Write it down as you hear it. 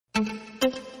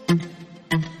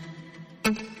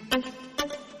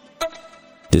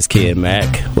This Kid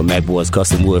Mac with Mac Boys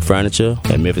Custom Wood Furniture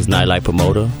and Memphis Nightlight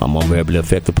Promoter. I'm on Verbally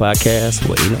Effective Podcast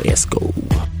with Ina Esco.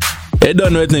 Hey,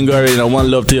 don't know anything already.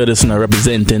 One love to you, this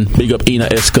representing. Big up Ina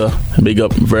Esco. Big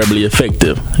up Verbally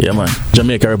Effective. Yeah, man.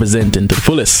 Jamaica representing to the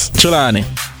fullest. Chilani.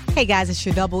 Hey guys, it's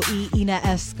your double E, Ina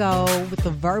Esco, with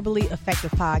the Verbally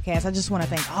Effective Podcast. I just want to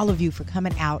thank all of you for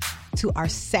coming out to our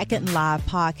second live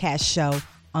podcast show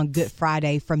on Good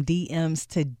Friday, from DMs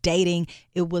to dating.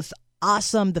 It was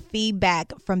awesome. The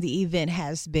feedback from the event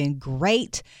has been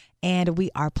great, and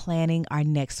we are planning our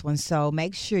next one. So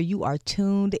make sure you are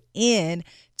tuned in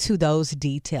to those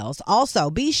details. Also,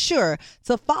 be sure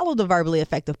to follow the Verbally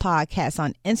Effective Podcast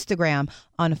on Instagram,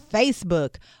 on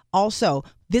Facebook. Also,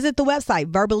 visit the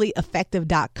website,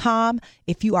 verballyeffective.com.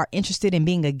 If you are interested in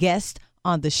being a guest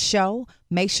on the show,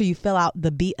 make sure you fill out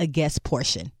the Be a Guest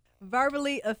portion.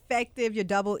 Verbally Effective, your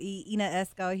double E, Ina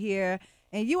Esco here.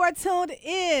 And you are tuned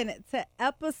in to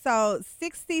episode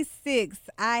 66.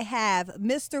 I have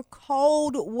Mr.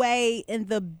 Coldway in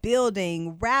the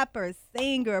building, rapper,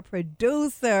 singer,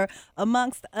 producer,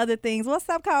 amongst other things. What's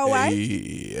up, Coldway?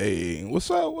 Hey, what's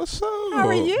up? How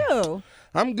are you?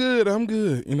 I'm good.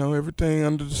 You know, everything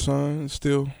under the sun is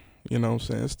still, you know what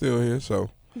I'm saying, still here. So,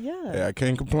 yeah, I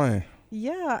can't complain.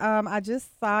 Yeah, I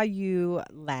just saw you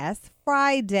last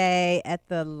Friday at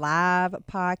the live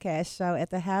podcast show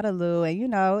at the Hattaloo, and, you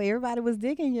know, everybody was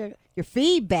digging your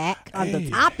feedback on the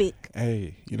topic.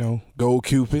 Hey, you know, Gold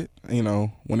Cupid, you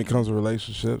know, when it comes to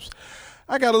relationships.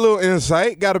 I got a little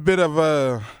insight, got a bit of,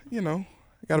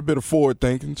 forward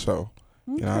thinking, so,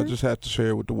 you know, I just have to share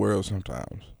it with the world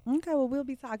sometimes. Okay, well, we'll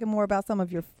be talking more about some of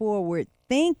your forward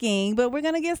thinking, but we're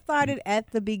going to get started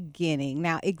at the beginning.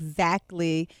 Now,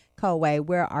 exactly, Coldway,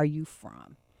 where are you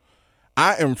from?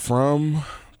 I am from,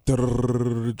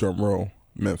 drum roll,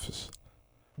 Memphis.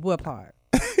 What part?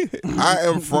 I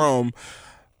am from,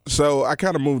 so I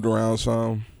kind of moved around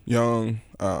some young.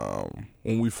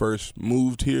 When we first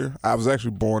moved here, I was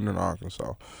actually born in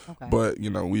Arkansas. Okay. But,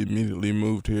 you know, we immediately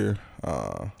moved here,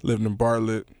 lived in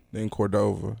Bartlett, then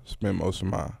Cordova, spent most of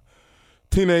my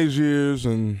teenage years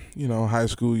and, you know, high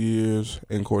school years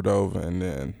in Cordova, and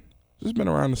then just been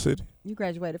around the city. You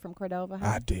graduated from Cordova, huh?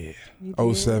 I did.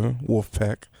 07,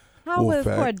 Wolfpack. How was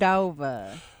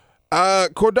Cordova?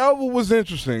 Cordova was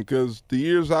interesting because the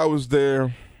years I was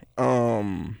there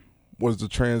was the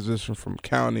transition from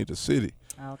county to city.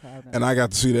 Okay. And I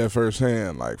got to see that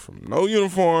firsthand, like from no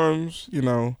uniforms, you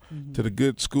know, to the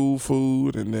good school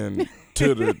food, and then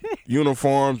to the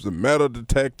uniforms, the metal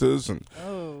detectors, and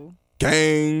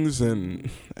gangs, and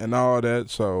all that.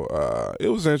 So it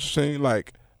was interesting.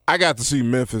 Like, I got to see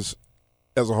Memphis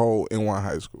as a whole in one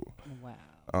high school.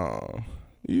 Wow.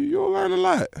 You'll learn a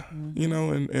lot, you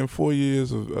know, in 4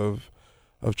 years of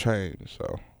change.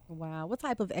 So. Wow. What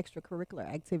type of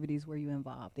extracurricular activities were you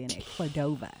involved in at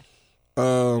Cordova?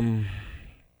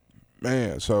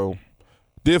 Man, so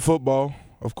did football,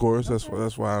 of course. That's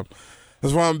why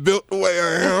I'm built the way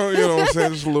I am. You know what I'm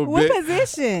saying? Just a little bit. What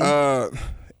position?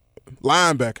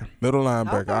 Linebacker, middle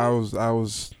linebacker. Okay. I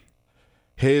was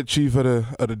head chief of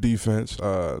the defense. Did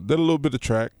a little bit of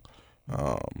track,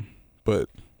 but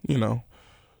you know,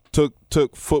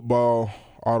 took football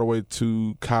all the way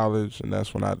to college, and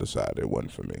that's when I decided it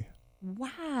wasn't for me.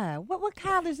 Wow. What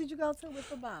college did you go to with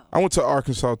football? I went to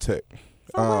Arkansas Tech.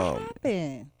 So what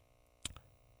happened?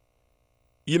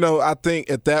 You know, I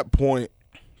think at that point,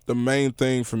 the main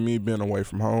thing for me being away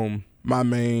from home, my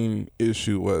main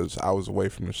issue was I was away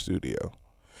from the studio.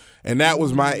 And that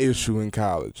was my issue in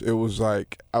college. It was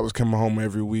like I was coming home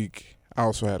every week. I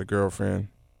also had a girlfriend.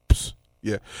 Psst.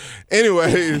 Yeah.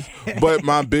 Anyways, but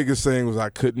my biggest thing was I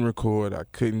couldn't record. I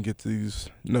couldn't get these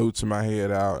notes in my head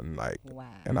out, and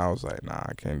and I was like, nah,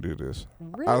 I can't do this.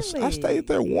 Really? I stayed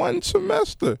there one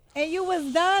semester. And you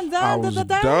was done. I was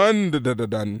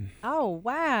done. Oh,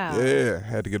 wow. Yeah,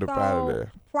 had to get up out of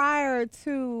there. Prior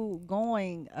to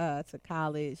going to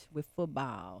college with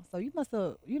football, so you must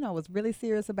have, you know, was really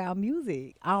serious about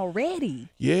music already.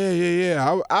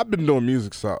 Yeah. I've been doing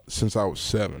music since I was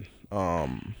 7.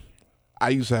 I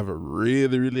used to have a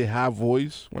really, really high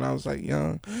voice when I was like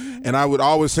young, and I would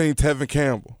always sing Tevin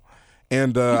Campbell.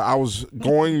 And I was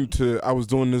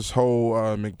doing this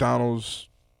whole McDonald's,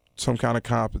 some kind of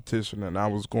competition, and I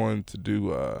was going to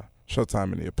do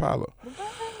Showtime in the Apollo.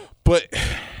 But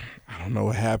I don't know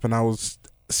what happened. I was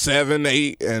 7,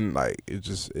 8, and like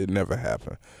it never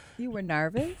happened. You were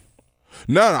nervous?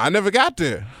 No, I never got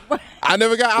there. I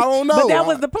don't know. But that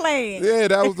was the plan. Yeah,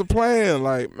 that was the plan.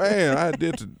 Like, man, I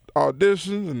did the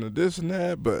auditions and the this and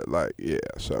that, but like, yeah,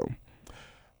 so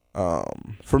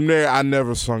From there, I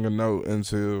never sung a note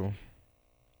until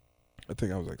I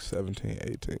think I was like 17,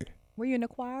 18. Were you in the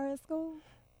choir at school?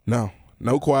 No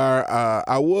choir.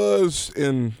 I was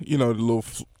in, the little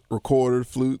recorder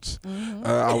flutes.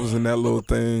 I was in that little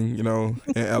thing, in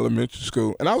elementary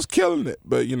school, and I was killing it.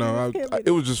 But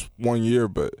it was just 1 year.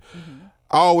 But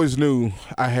I always knew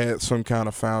I had some kind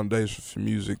of foundation for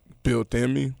music built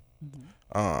in me.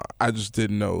 I just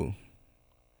didn't know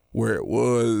where it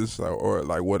was or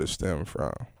like what it stemmed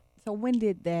from. So when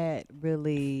did that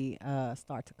really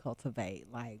start to cultivate,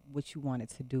 like what you wanted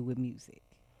to do with music?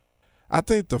 I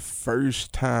think the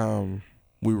first time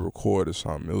we recorded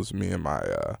something, it was me and my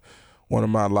one of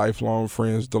my lifelong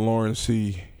friends, DeLorean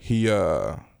C. He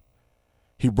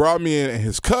brought me in, and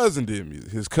his cousin did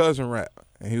music. His cousin rap,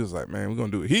 and he was like, "Man, we're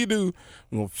gonna do what he do.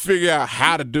 We're gonna figure out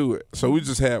how to do it." So we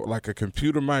just had like a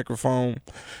computer microphone,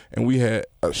 and we had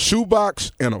a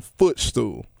shoebox and a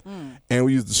footstool. And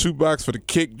we used the shoebox for the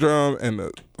kick drum and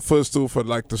the footstool for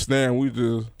like the snare, and we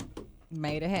just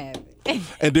made it happen.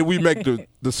 And then we make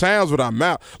the sounds with our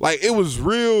mouth. Like, it was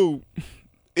real.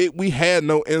 We had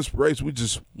no inspiration. We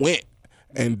just went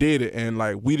and did it. And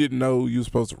like, we didn't know you were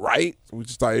supposed to write. We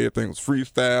just thought everything was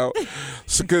freestyle.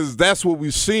 Because that's what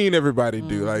we've seen everybody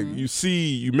do. Like,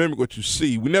 you mimic what you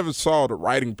see. We never saw the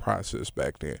writing process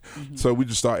back then. So we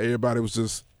just thought everybody was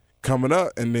just coming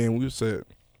up. And then we said,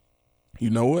 you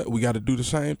know what? We got to do the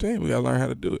same thing. We got to learn how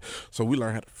to do it. So we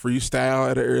learned how to freestyle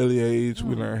at an early age.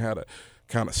 We learned how to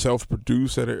kind of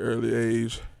self-produce at an early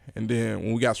age. And then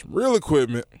when we got some real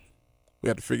equipment, we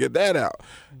had to figure that out.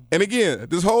 And again,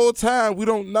 this whole time, we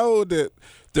don't know that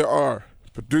there are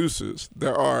producers,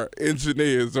 there are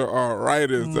engineers, there are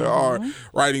writers, there are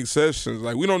writing sessions.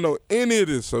 Like, we don't know any of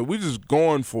this. So we just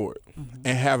going for it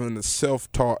and having to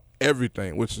self-taught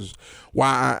everything, which is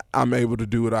why I'm able to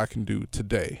do what I can do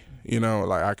today.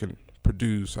 Like, I can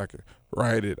produce, I can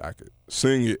write it, I can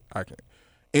sing it, I can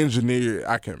engineer it,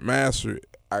 I can master it.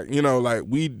 Like,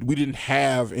 we didn't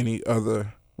have any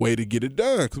other way to get it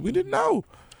done because we didn't know.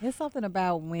 It's something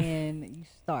about when you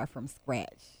start from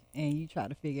scratch and you try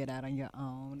to figure it out on your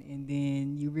own, and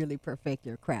then you really perfect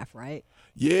your craft, right?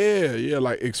 Yeah.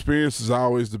 Like, experience is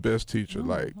always the best teacher.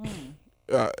 Like,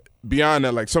 beyond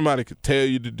that, like, somebody could tell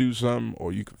you to do something,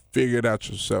 or you could figure it out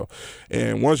yourself.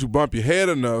 And once you bump your head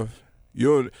enough,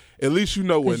 at least you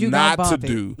know what not to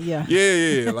do.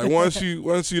 Yeah. Like, once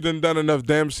you done enough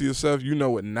damage to yourself, you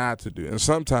know what not to do. And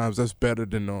sometimes that's better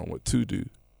than knowing what to do,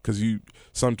 because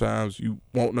sometimes you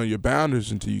won't know your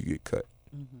boundaries until you get cut.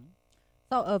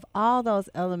 So of all those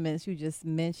elements you just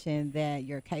mentioned that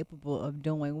you're capable of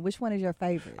doing, which one is your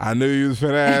favorite? I knew you was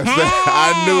finna ask that.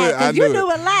 I knew it. You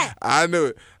knew a lot. I knew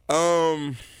it.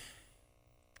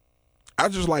 I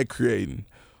just like creating.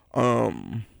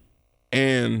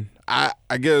 And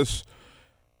I guess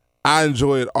I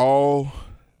enjoy it all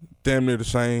damn near the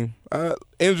same.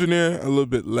 Engineer a little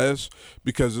bit less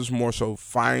because it's more so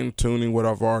fine tuning what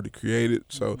I've already created.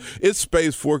 So it's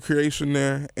space for creation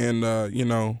there,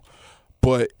 and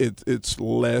but it's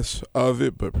less of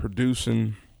it. But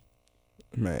producing,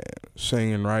 man,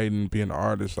 singing, writing, being an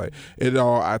artist, like, it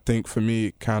all, I think for me,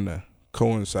 it kind of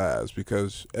coincides,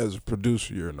 because as a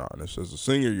producer, you're an artist. As a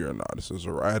singer, you're an artist. As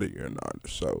a writer, you're an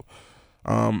artist. So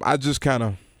I just kind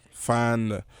of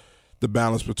find the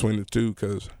balance between the two,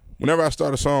 because whenever I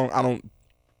start a song, I don't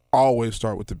always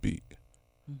start with the beat.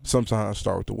 Sometimes I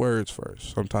start with the words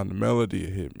first. Sometimes the melody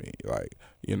will hit me. Like,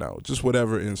 just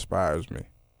whatever inspires me.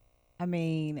 I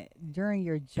mean, during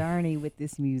your journey with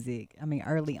this music,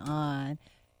 early on,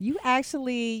 you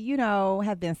actually,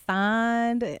 have been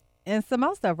signed and some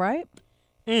more stuff, right?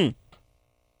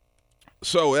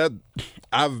 So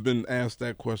I've been asked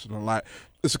that question a lot.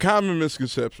 It's a common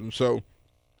misconception. So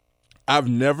I've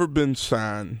never been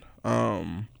signed.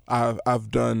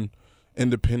 I've done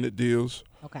independent deals.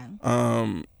 Okay.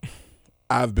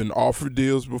 I've been offered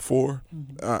deals before.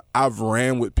 I've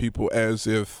ran with people as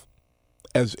if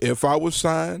I was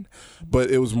signed,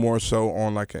 but it was more so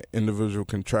on like an individual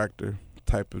contractor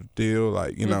type of deal.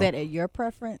 Like, Was that at your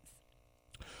preference?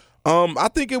 I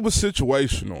think it was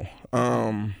situational.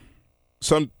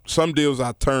 Some deals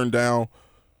I turned down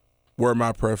were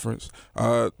my preference.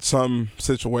 Some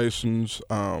situations,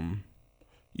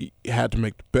 you had to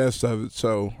make the best of it.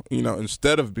 So,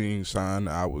 instead of being signed,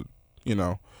 I would,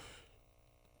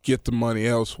 get the money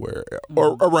elsewhere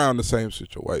or around the same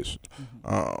situation.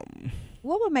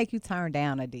 What would make you turn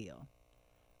down a deal?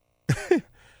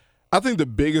 I think the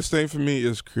biggest thing for me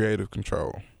is creative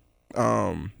control.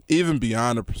 Even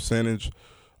beyond the percentage,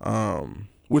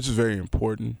 which is very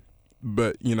important.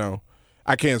 But,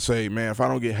 I can't say, man, if I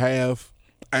don't get half,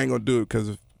 I ain't going to do it,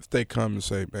 because if they come and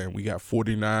say, man, we got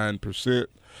 49%,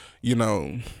 you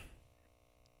know,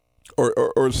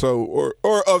 or so,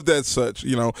 or of that such,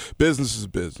 you know, business is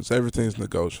business. Everything's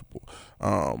negotiable.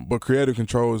 But creative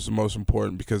control is the most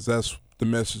important because that's the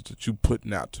message that you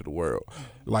putting out to the world.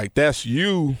 Like, that's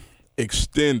you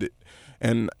extended.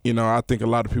 And, you know, I think a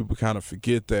lot of people kind of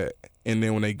forget that. And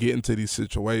then when they get into these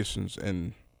situations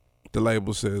and the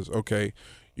label says, okay,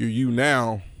 you're you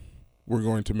now, we're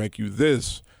going to make you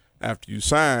this after you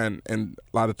sign. And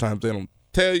a lot of times they don't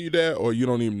tell you that, or you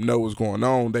don't even know what's going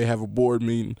on. They have a board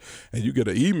meeting and you get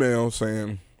an email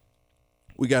saying,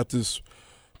 we got this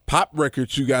pop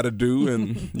record you got to do,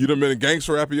 and you done been a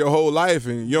gangster rapper your whole life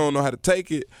and you don't know how to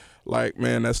take it. Like,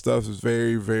 man, that stuff is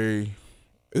very, very,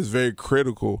 is very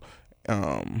critical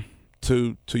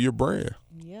to your brand.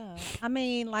 Yeah. I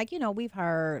mean, like, you know, we've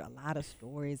heard a lot of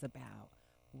stories about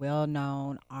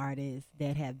well-known artists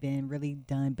that have been really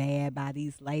done bad by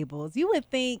these labels. You would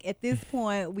think at this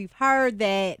point we've heard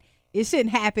that it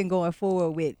shouldn't happen going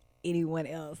forward with anyone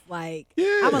else. Like,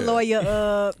 Yeah. I'm a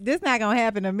lawyer. This not gonna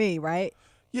happen to me, right?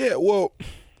 Yeah, well,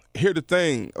 here's the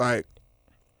thing. Like,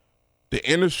 the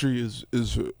industry is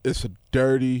it's a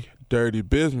dirty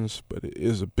business, but it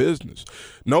is a business.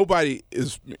 Nobody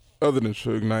is, other than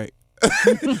Suge Knight,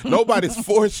 nobody's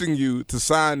forcing you to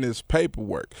sign this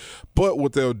paperwork. But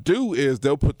what they'll do is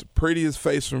they'll put the prettiest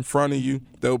face in front of you.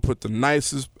 They'll put the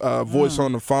nicest voice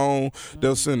on the phone.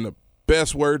 They'll send the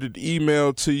best worded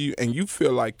email to you, and you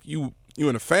feel like you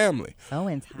in a family. So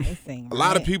enticing. A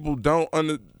lot of people a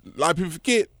lot of people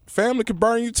forget family can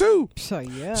burn you too. So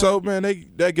yeah. So, man,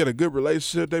 they get a good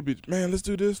relationship. They be, man, let's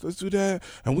do this, let's do that,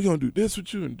 and we're going to do this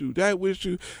with you and do that with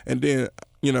you. And then,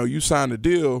 you know, you sign a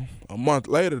deal, a month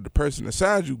later, the person that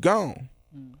signed you gone.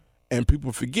 And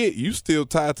people forget you still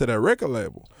tied to that record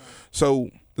label. So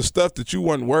the stuff that you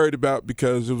weren't worried about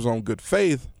because it was on good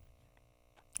faith,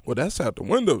 well, that's out the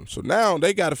window. So now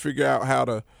they got to figure out how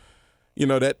to, you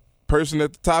know, that person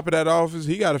at the top of that office,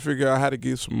 he got to figure out how to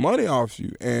get some money off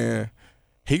you. And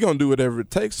he going to do whatever it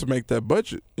takes to make that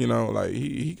budget. You know, like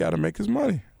he got to make his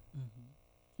money.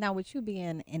 Now, with you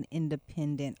being an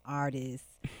independent artist,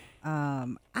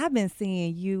 I've been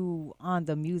seeing you on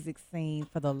the music scene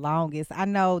for the longest. I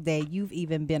know that you've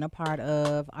even been a part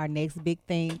of our Next Big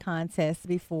Thing contest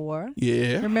before.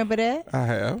 Yeah. Remember that? I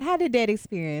have. How did that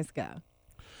experience go?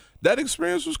 That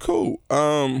experience was cool.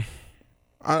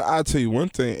 I'll tell you one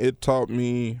thing. It taught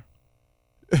me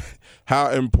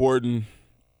how important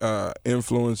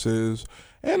influence is,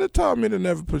 and it taught me to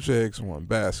never put your eggs in one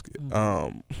basket.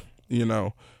 You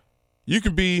know, you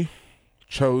can be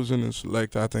chosen and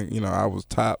selected. I think, you know, I was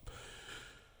top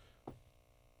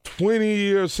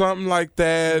 20 or something like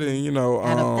that, and you know,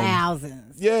 Out of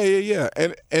thousands. Yeah.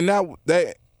 And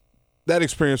that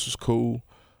experience was cool.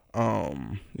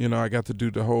 You know, I got to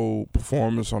do the whole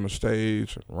performance on the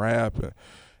stage and rap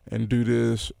and do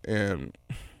this, and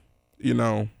you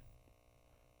know,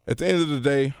 at the end of the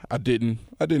day, I didn't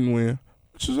win,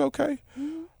 which is okay.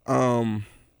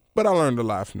 But I learned a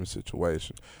lot from the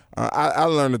situation. I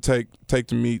learned to take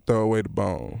the meat, throw away the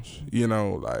bones. You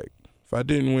know, like, if I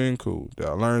didn't win, cool. Did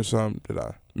I learn something? Did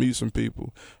I meet some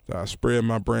people? Did I spread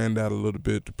my brand out a little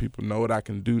bit? Do people know what I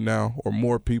can do now, or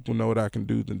more people know what I can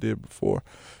do than did before?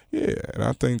 Yeah, and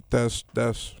I think that's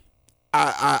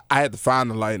I had to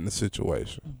find the light in the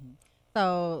situation.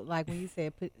 So, like when you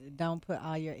said don't put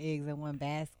all your eggs in one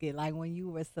basket, like when you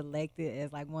were selected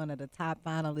as like one of the top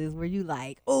finalists, were you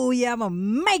like, oh yeah, I'm gonna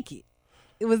make it?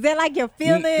 Was that like your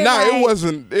feeling? No,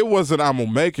 like, it wasn't I'm gonna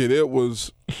make it. It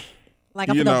was like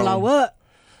I'm gonna blow up.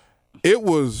 It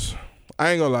was,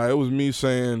 I ain't gonna lie, it was me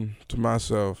saying to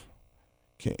myself,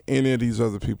 can any of these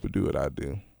other people do what I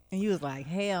do? And you was like,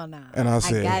 hell no. And I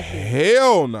said, got this.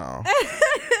 hell no.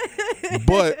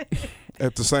 But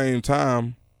at the same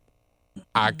time,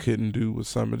 I couldn't do what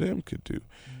some of them could do.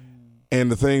 And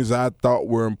the things I thought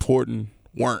were important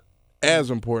weren't as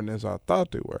important as I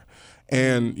thought they were.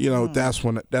 And, you know, that's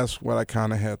what I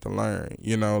kind of had to learn.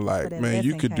 You know, like, man,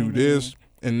 you could do this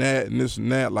and that and this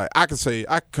and that. Like, I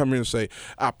could come here and say,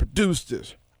 I produced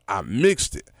this, I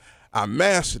mixed it, I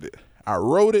mastered it, I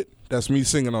wrote it. That's me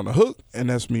singing on the hook, and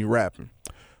that's me rapping.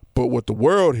 But what the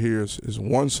world hears is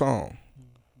one song.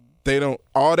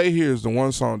 All they hear is the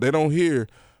one song. They don't hear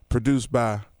produced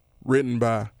by, written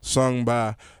by, sung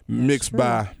by, mixed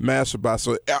by, mastered by.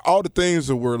 So all the things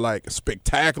that were like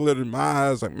spectacular in my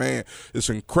eyes, like, man, it's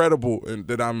incredible, and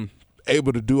that I'm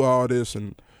able to do all this,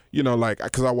 and you know, like,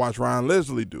 because I watched Ryan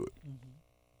Leslie do it.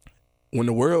 When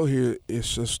the world hears,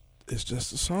 it's just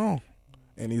a song,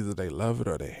 and either they love it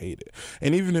or they hate it.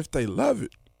 And even if they love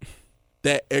it,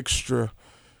 that extra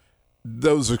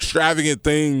those extravagant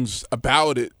things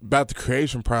about the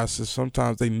creation process,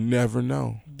 sometimes they never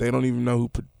know. They don't even know who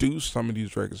produced some of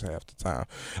these records half the time.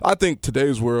 I think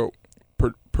today's world,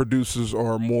 producers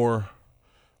are more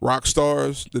rock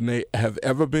stars than they have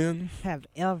ever been.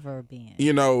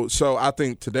 So I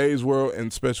think today's world,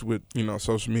 and especially with,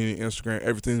 social media, Instagram,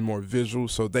 everything's more visual,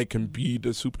 so they can be the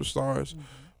superstars. Mm-hmm.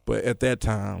 But at that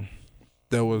time,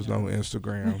 there was no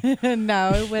Instagram.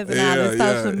 No, it wasn't all the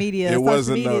social media.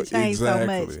 Social media changed so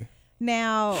much.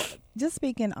 Now, just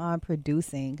speaking on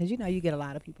producing, because, you get a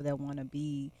lot of people that want to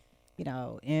be,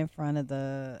 in front of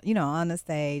the, on the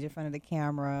stage, in front of the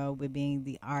camera with being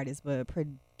the artist. But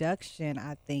production,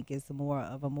 I think, is more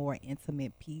of a more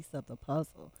intimate piece of the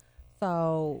puzzle.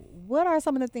 So what are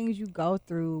some of the things you go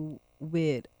through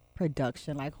with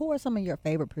production? Like, who are some of your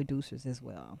favorite producers as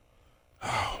well?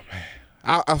 Oh, man.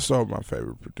 I'll start with my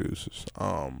favorite producers.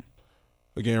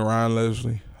 Again, Ryan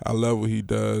Leslie. I love what he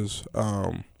does.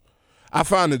 I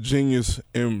find a genius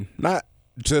in not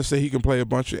just that he can play a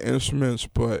bunch of instruments,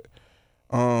 but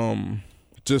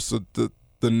just the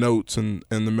notes and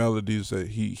the melodies that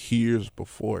he hears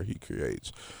before he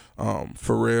creates.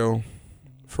 Pharrell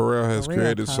has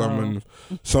created some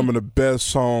of the best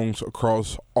songs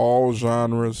across all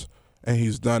genres, and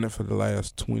he's done it for the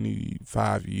last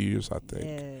 25 years, I think.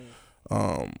 Yes.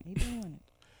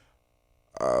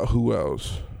 Who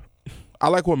else? I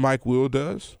like what Mike Will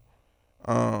does.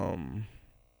 I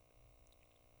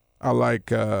like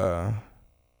some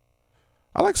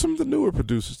of the newer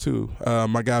producers too.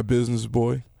 My guy Business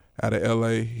Boy out of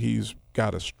LA, he's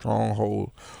got a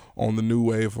stronghold on the new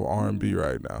wave of R&B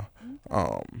right now.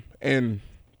 And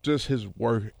just his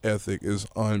work ethic is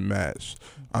unmatched.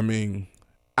 I mean,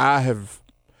 I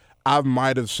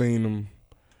might have seen him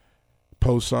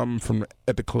post something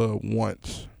at the club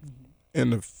once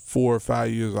in the 4 or 5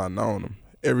 years I've known him.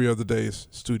 Every other day is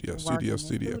studio.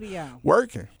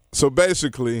 Working. So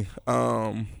basically,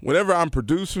 whenever I'm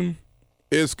producing,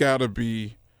 it's got to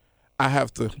be, I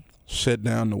have to shut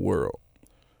down the world.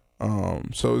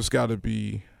 So it's got to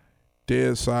be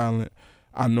dead silent.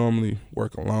 I normally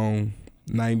work alone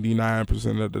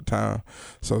 99% of the time.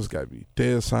 So it's got to be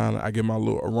dead silent. I get my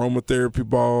little aromatherapy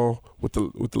ball with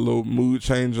the little mood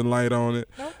changing light on it.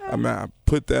 Okay. I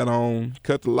put that on,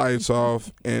 cut the lights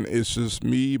off, and it's just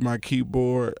me, my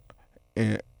keyboard,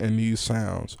 and these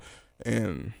sounds.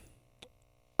 And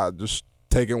I just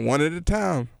take it one at a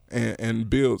time and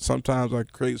build. Sometimes I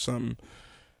create something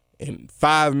in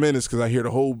 5 minutes because I hear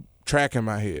the whole track in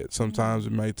my head. Sometimes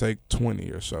it may take 20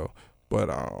 or so. But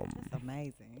that's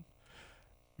amazing.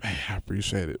 Man, I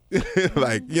appreciate it.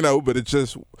 But it's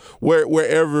just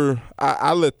wherever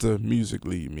I let the music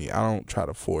lead me. I don't try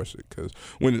to force it, because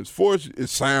when it's forced, it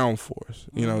sounds forced.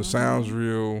 It sounds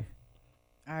real.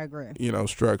 I agree.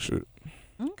 Structured.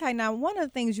 Okay, now one of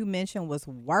the things you mentioned was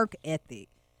work ethic.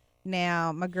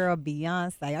 Now, my girl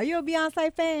Beyonce. Are you a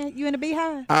Beyonce fan? You in the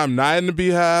Beehive? I'm not in the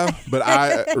Beehive, but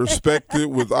I respect it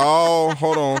with all.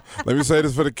 Hold on. Let me say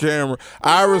this for the camera.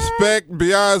 I respect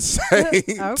Beyonce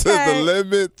to the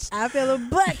limits. I feel a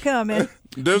butt coming.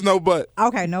 There's no butt.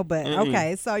 Okay, no butt. Mm-mm.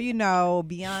 Okay, so,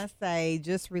 Beyonce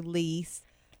just released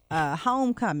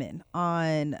Homecoming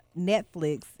on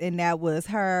Netflix, and that was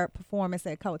her performance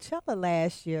at Coachella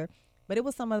last year. But it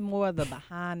was some of more of the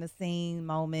behind-the-scenes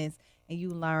moments. And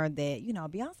you learned that,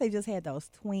 Beyonce just had those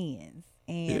twins.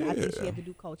 And I think she had to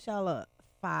do Coachella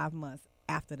 5 months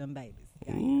after them babies.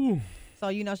 So,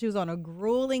 she was on a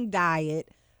grueling diet.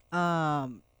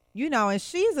 And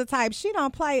she's the type, she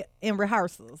don't play in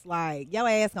rehearsals. Like, your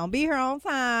ass gonna be here on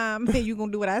time. And you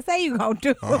gonna do what I say you gonna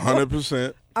do.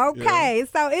 100%. Okay. Yeah.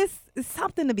 So it's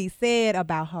something to be said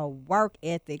about her work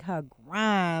ethic, her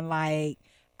grind. Like,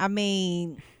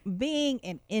 being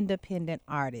an independent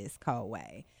artist,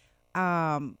 Colway.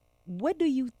 What do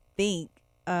you think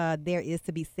there is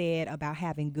to be said about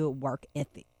having good work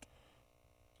ethic?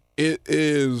 It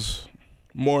is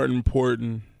more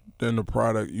important than the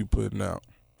product you putting out.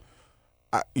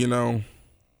 You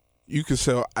can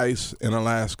sell ice in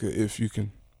Alaska if you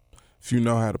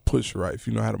know how to push it right, if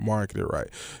you know how to market it right.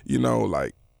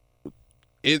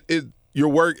 Your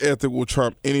work ethic will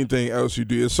trump anything else you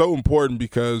do. It's so important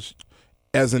because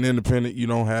as an independent, you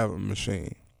don't have a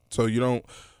machine. So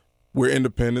we're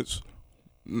independents.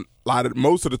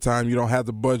 Most of the time, you don't have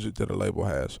the budget that a label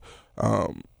has.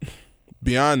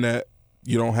 Beyond that,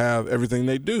 you don't have everything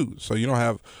they do. So you don't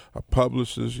have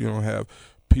publishers, you don't have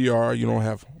PR, you don't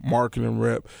have marketing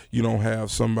rep, you don't have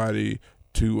somebody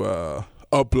to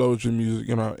upload your music,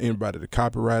 you don't have anybody to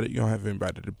copyright it, you don't have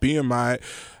anybody to BMI it.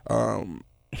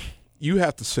 You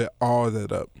have to set all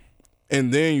that up.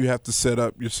 And then you have to set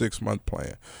up your 6-month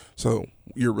plan. So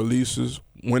your releases,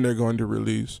 when they're going to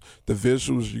release, the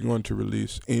visuals you're going to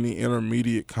release, any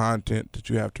intermediate content that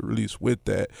you have to release with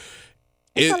that.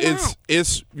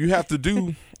 It's you have to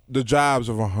do the jobs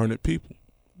of 100 people.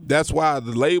 That's why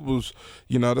the labels,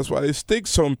 that's why they stick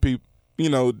some people,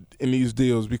 in these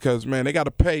deals, because man, they got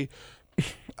to pay.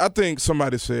 I think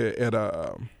somebody said at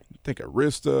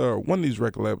Arista or one of these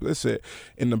record labels, they said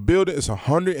in the building it's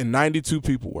 192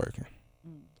 people working.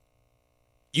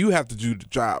 You have to do the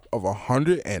job of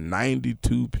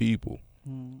 192 people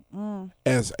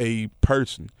as a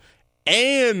person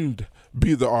and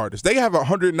be the artist. They have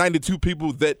 192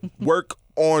 people that work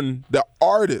on the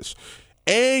artist,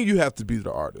 and you have to be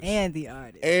the artist. And the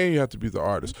artist. And you have to be the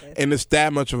artist. And it's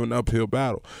that much of an uphill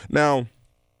battle. Now,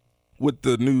 with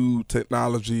the new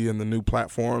technology and the new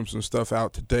platforms and stuff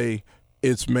out today,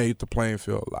 it's made the playing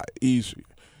field a lot easier.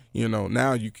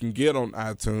 Now you can get on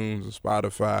iTunes and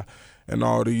Spotify and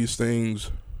all these things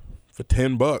for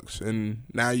 $10, and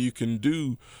now you can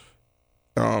do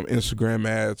Instagram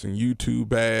ads and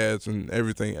YouTube ads and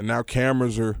everything. And now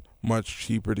cameras are much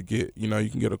cheaper to get. You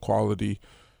can get a quality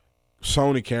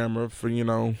Sony camera for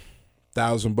 $1,000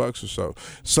 or so.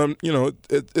 Some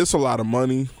it's a lot of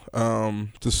money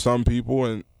to some people,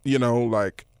 and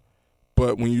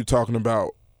but when you're talking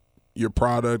about your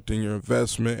product and your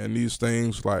investment and these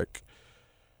things, like,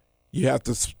 you have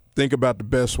to think about the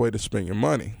best way to spend your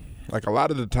money. Like, a lot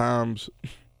of the times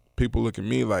people look at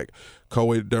me like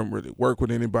Koei doesn't really work with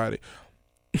anybody.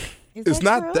 It's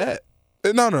not true? That.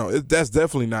 No, that's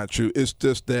definitely not true. It's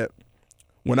just that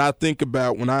when I think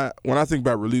about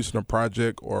releasing a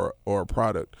project or a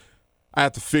product, I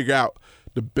have to figure out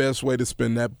the best way to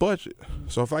spend that budget.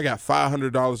 So if I got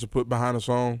 $500 to put behind a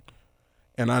song,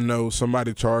 and I know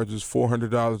somebody charges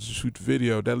 $400 to shoot the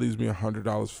video, that leaves me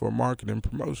 $100 for marketing and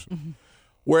promotion. Mm-hmm.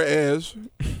 Whereas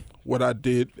what I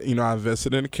did, I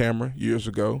invested in a camera years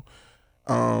ago.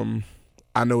 I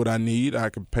know what I need. I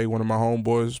could pay one of my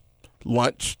homeboys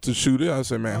lunch to shoot it. I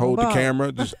said, man, hold the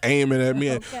camera, just aim it at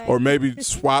me, okay. Or maybe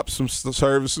swap some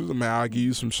services. I mean, I'll give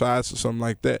you some shots or something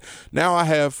like that. Now I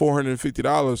have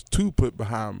 $450 to put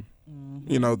behind,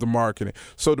 the marketing.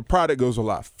 So the product goes a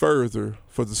lot further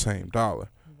for the same dollar.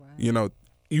 Right.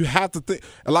 You have to think.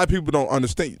 A lot of people don't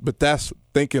understand, but that's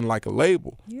thinking like a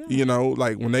label. Yeah.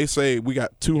 Like when they say we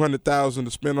got $200,000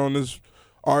 to spend on this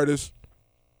artist,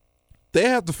 they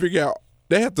have to figure out.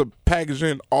 They have to package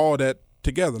in all that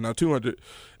together. Now, $200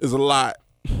 is a lot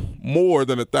more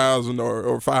than $1,000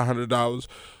 or $500,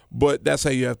 but that's how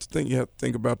you have to think. You have to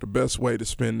think about the best way to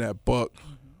spend that buck,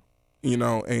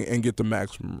 and get the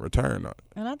maximum return on it.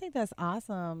 And I think that's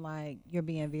awesome. Like, you're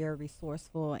being very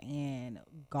resourceful and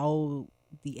go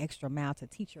the extra mile to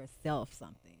teach yourself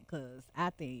something. Because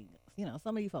I think,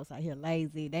 some of you folks out here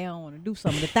lazy. They don't want to do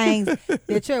some of the things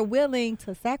that you're willing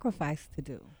to sacrifice to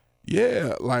do.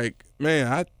 Yeah, like,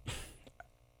 man,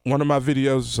 one of my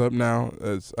videos is up now.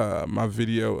 It's my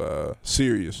video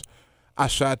series. I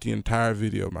shot the entire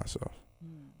video myself.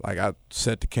 Like, I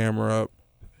set the camera up,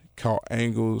 caught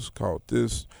angles, caught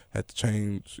this, had to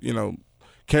change,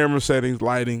 camera settings,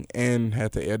 lighting, and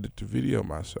had to edit the video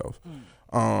myself.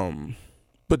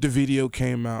 But the video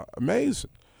came out amazing,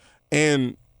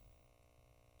 and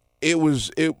it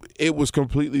was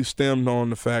completely stemmed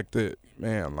on the fact that,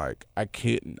 man, like, I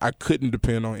couldn't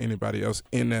depend on anybody else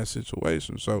in that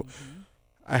situation. So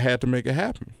I had to make it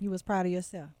happen. You was proud of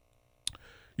yourself.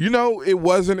 It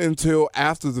wasn't until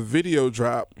after the video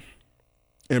dropped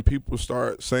and people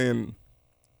start saying,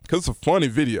 because it's a funny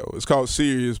video. It's called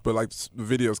Serious, but like the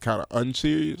video is kind of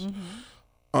unserious.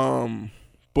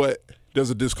 But there's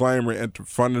a disclaimer at the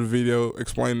front of the video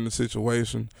explaining the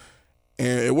situation.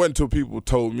 And it wasn't until people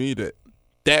told me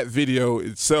that video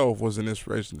itself was an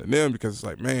inspiration to them, because it's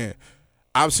like, man,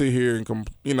 I'm sitting here and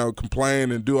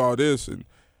complain and do all this, and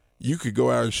you could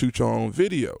go out and shoot your own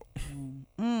video.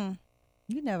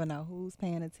 You never know who's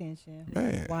paying attention,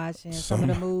 man, watching some of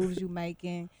the moves you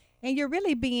making, and you're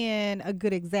really being a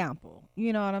good example.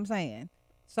 You know what I'm saying?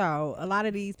 So a lot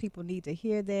of these people need to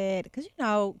hear that, because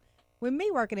with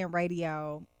me working in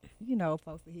radio,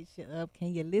 folks will hit you up.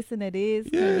 Can you listen to this?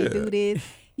 Yeah. Can you do this?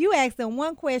 You ask them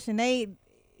one question,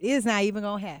 it's not even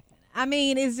gonna happen. I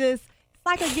mean, it's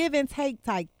like a give and take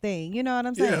type thing. You know what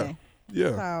I'm saying?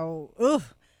 Yeah. So,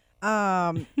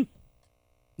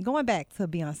 going back to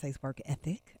Beyonce's work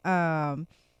ethic,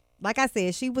 like I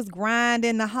said, she was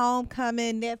grinding. The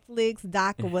Homecoming Netflix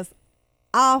doc was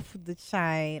off the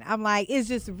chain. I'm like, it's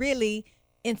just really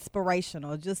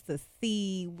inspirational just to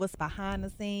see what's behind the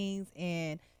scenes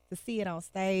and to see it on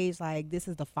stage. Like, this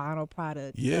is the final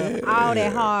product of all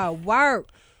that hard work.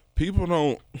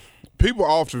 People people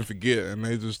often forget, and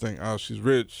they just think, oh, she's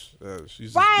rich.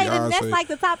 She's Right, Beyonce. and that's like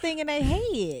the top thing in their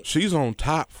head. She's on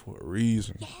top for a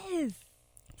reason. Yes.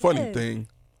 Funny Yes. thing,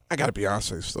 I got a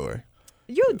Beyonce story.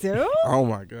 You do? Oh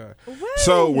my God. What?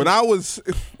 So when I was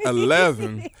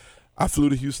 11, I flew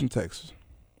to Houston, Texas,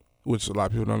 which a lot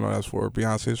of people don't know that's where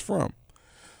Beyonce is from.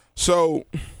 So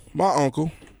my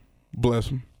uncle, bless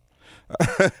him,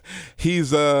 he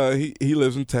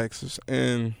lives in Texas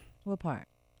and What part?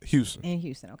 Houston. In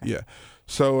Houston, okay. Yeah.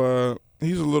 So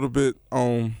he's a little bit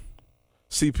on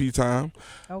CP time.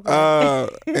 Okay.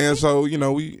 And so,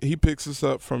 he picks us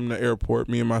up from the airport,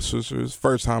 me and my sisters,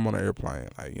 first time on an airplane,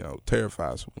 like,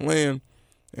 terrified. So we land,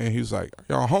 and he's like, "Are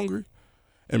y'all hungry?"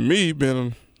 And me, being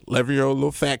an 11-year-old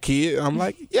little fat kid, I'm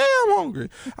like, "Yeah, I'm hungry.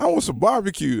 I want some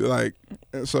barbecue." Like,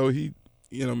 and so he,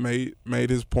 made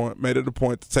it a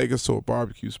point to take us to a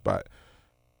barbecue spot.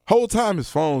 Whole time his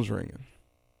phone's ringing.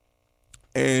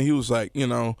 And he was like, we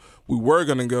were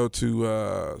going to go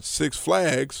to Six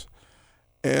Flags,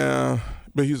 but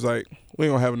he's like, we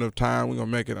ain't gonna have enough time. We're gonna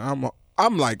make it.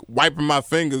 I'm like wiping my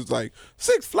fingers, like,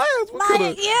 Six Flags. We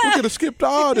could have skipped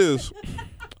all this.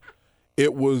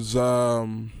 It was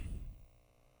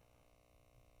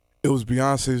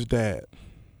Beyonce's dad.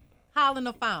 Hollering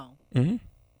the phone. Mm-hmm.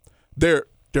 They're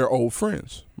old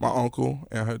friends. My uncle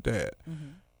and her dad. Mm-hmm.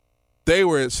 They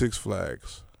were at Six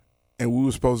Flags, and we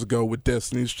were supposed to go with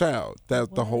Destiny's Child. That's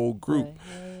the whole group.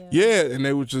 Yeah, and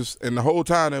they were and the whole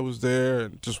time they was there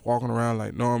and just walking around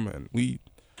like normal. And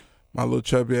my little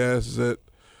chubby ass is at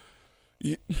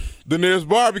the nearest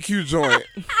barbecue joint.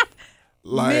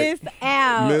 Missed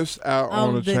out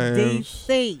on a the chance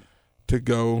DC. to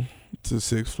go to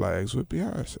Six Flags with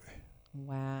Beyonce.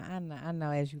 Wow, I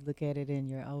know. As you look at it in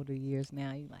your older years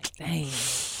now, you're like, dang.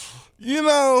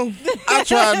 I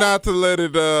try not to let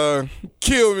it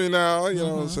kill me now. You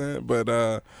know what I'm saying?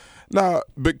 But no,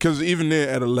 because even then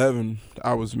at 11,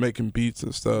 I was making beats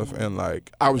and stuff, and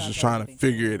like I was just trying to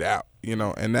figure it out,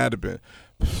 and that'd have been.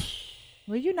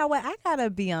 Well, you know what? I got a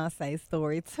Beyonce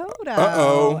story too, though.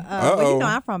 Uh-oh.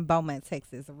 I'm from Beaumont,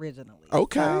 Texas, originally.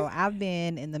 Okay. So I've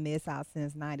been in the Mid-South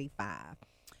since '95,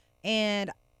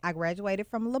 and I graduated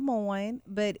from Lemoyne.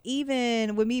 But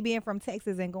even with me being from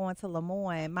Texas and going to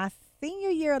Lemoyne, my senior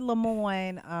year at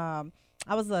Lemoyne,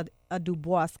 I was a Du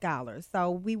Bois scholar. So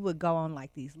we would go on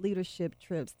like these leadership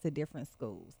trips to different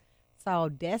schools. So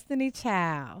Destiny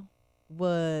Child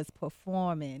was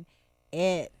performing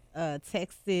at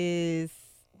Texas.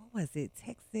 What was it?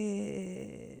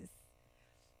 Texas.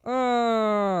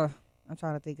 I'm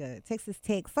trying to think of it. Texas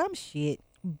Tech, some shit.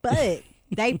 But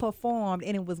they performed,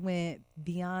 and it was when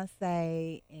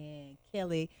Beyonce and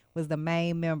Kelly was the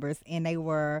main members, and they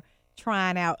were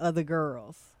trying out other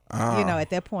girls. At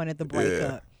that point at the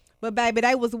breakup. Yeah. But baby,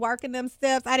 they was working them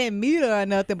steps. I didn't meet her or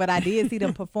nothing, but I did see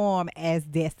them perform as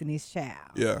Destiny's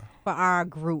Child. Yeah. For our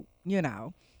group,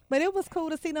 But it was cool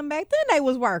to see them back then. They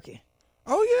was working.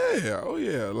 Oh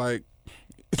yeah. Like,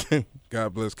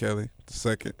 God bless Kelly, the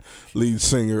second lead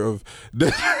singer of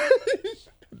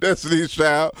Destiny's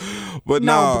Child. But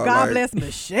no, God bless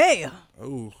Michelle.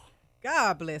 Oh.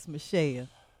 God bless Michelle.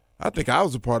 I think I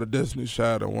was a part of Destiny's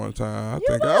Child at one time.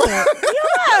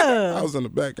 I was in the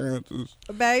background too.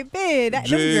 Baby, them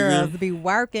girls be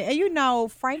working.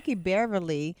 And Frankie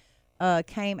Beverly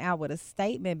came out with a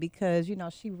statement because, she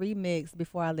remixed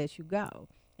Before I Let You Go.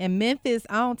 And Memphis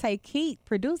own Tay Keith,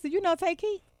 producer. You know Tay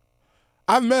Keith?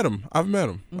 I've met him.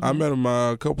 Mm-hmm. I met him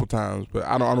a couple times, but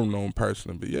I don't know him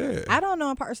personally. But yeah, I don't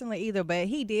know him personally either. But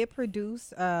he did produce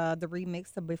the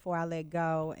remix of Before I Let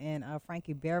Go, and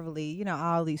Frankie Beverly.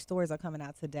 All these stories are coming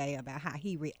out today about how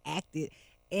he reacted.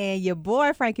 And your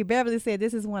boy Frankie Beverly said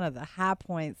this is one of the high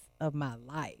points of my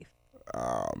life.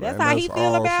 Oh, man, that's how he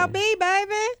feel about B,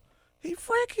 baby. He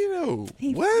Frankie though.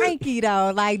 Frankie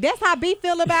though. Like that's how B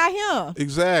feel about him.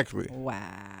 Exactly.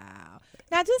 Wow.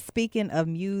 Now, just speaking of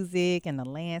music and the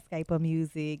landscape of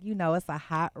music, it's a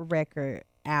hot record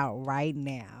out right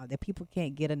now that people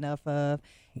can't get enough of.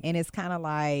 And it's kind of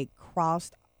like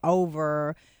crossed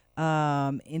over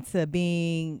into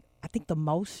being, I think, the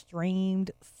most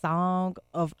streamed song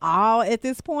of all at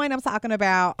this point. I'm talking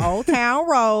about Old Town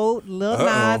Road, Lil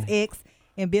Nas X,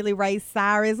 and Billy Ray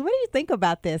Cyrus. What do you think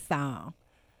about this song?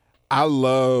 First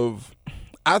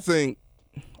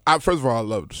of all, I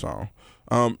love the song.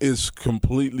 It's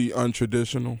completely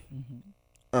untraditional.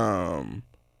 Mm-hmm.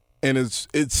 And it's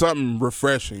something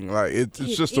refreshing. Like it's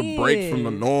just a break from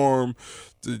the norm.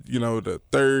 The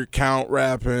third count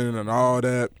rapping and all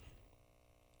that.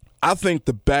 I think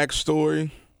the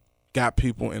backstory got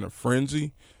people in a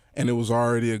frenzy, and it was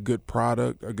already a good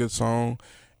product, a good song.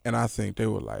 And I think they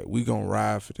were like, we gonna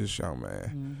ride for this young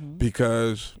man. Mm-hmm.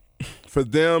 Because for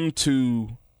them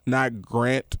to not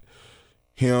grant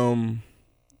him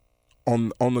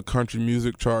on the country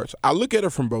music charts, I look at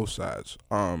it from both sides.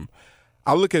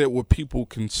 I look at it what people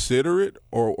consider it,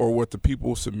 or what the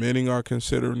people submitting are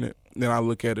considering it. Then I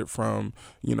look at it from,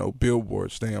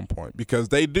 Billboard standpoint, because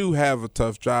they do have a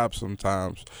tough job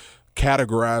sometimes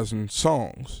categorizing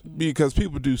songs, because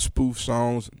people do spoof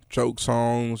songs, joke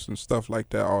songs, and stuff like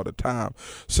that all the time.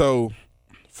 So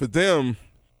for them,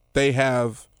 they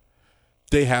have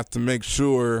to make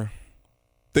sure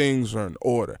things are in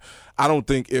order. I don't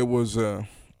think it was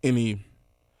any.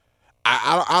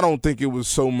 I don't think it was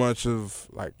so much of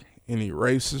like any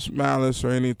racist malice or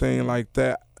anything like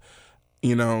that.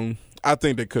 I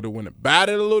think they could have went about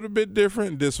it a little bit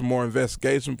different, did some more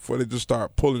investigation before they just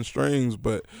start pulling strings.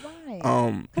 But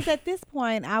because at this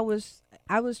point, I was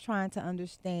trying to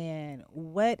understand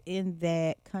what in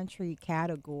that country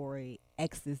category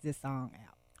X's this song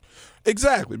out.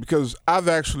 Exactly, because I've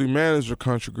actually managed a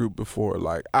country group before.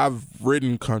 Like, I've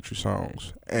written country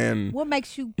songs. And what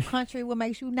makes you country? What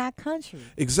makes you not country?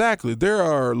 Exactly. There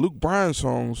are Luke Bryan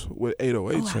songs with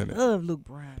 808s in it. I love Luke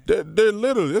Bryan.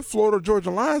 They're Florida Georgia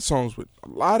Line songs with a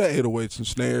lot of 808s and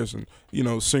snares and,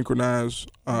 synchronized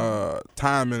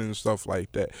timing and stuff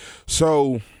like that.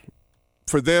 So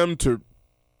for them to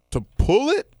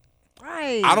pull it,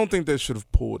 right? I don't think they should have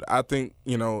pulled it. I think,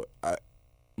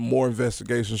 more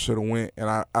investigation should have went, and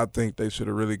I think they should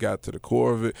have really got to the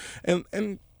core of it. And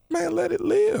man, let it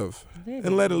live.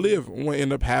 Let it live. What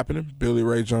ended up happening, Billy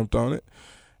Ray jumped on it.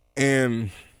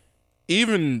 And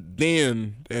even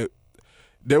then,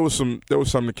 there was something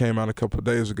that came out a couple of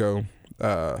days ago.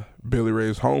 Billy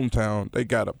Ray's hometown, they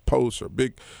got a poster,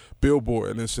 big billboard,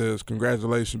 and it says,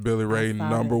 "Congratulations, Billy Ray,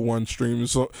 #1 streaming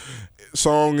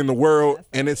song in the world."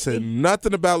 And it said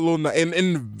nothing about Lil Nas. And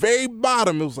in the very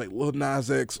bottom, it was like Lil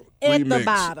Nas X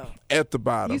remix. At the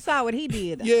bottom. You saw what he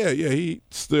did. Yeah, he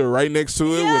stood right next to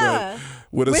it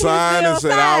with a sign that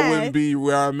said, "I wouldn't be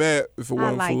where I'm at if it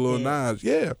wasn't for Lil Nas."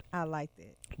 Yeah. I like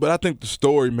that. But I think the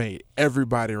story made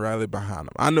everybody rally behind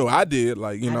him. I know I did.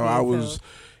 Like, I was...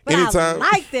 But anytime, I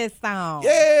like this song.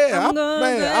 Yeah,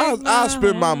 I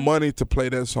spend my money to play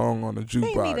that song on the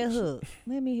jukebox. Sing me the hook.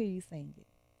 Let me hear you sing it.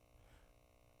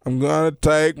 I'm gonna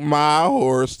take my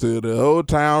horse to the old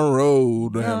town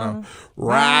road and I'll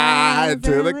ride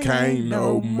till it can't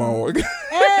no more.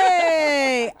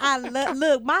 Hey,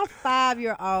 look, my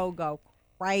 5-year-old go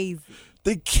crazy.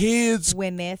 The kids,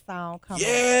 when that song comes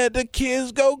out. The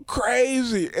kids go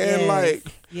crazy. And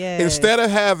instead of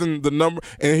having the number,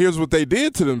 and here's what they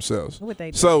did to themselves. What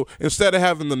they did. So instead of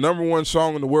having the #1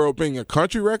 song in the world being a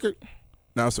country record,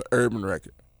 now it's an urban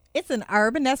record. It's an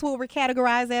urban. That's what we're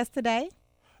categorized as today.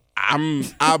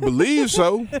 I believe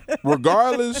so.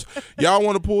 Regardless, y'all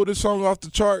want to pull this song off the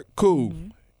chart? Cool. Mm-hmm.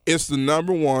 It's the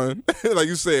 #1, like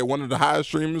you said, one of the highest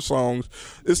streaming songs.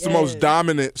 It's the most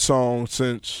dominant song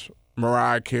since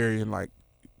Mariah Carey in like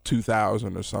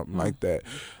 2000 or something like that.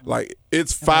 Like,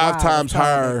 it's 5 times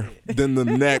higher than the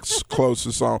next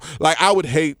closest song. Like, I would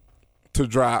hate to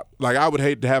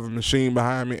have a machine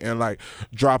behind me and like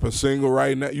drop a single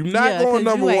right now. You're not going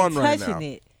 #1 right now.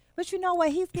 It. But you know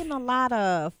what? He's getting a lot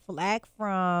of flack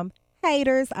from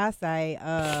haters. I say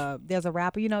there's a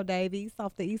rapper, Dave East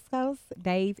off the East Coast,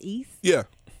 Dave East. Yeah.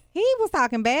 He was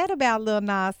talking bad about Lil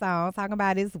Nas song, talking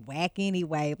about his whack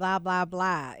anyway, blah, blah,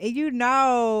 blah.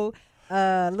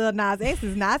 And Lil Nas X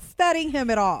is not studying him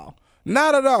at all.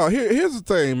 Not at all. Here's the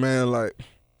thing, man. Like,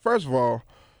 first of all,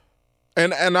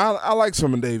 and I like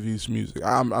some of Dave East's music.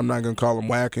 I'm not going to call him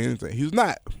whack or anything. He's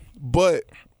not. But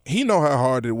he know how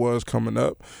hard it was coming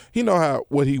up. He know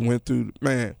what he went through.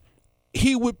 Man,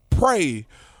 he would pray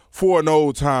for an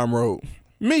old time road.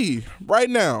 Me, right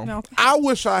now, I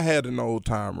wish I had an old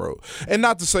time road. And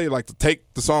not to say like to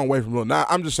take the song away from Lil Nas.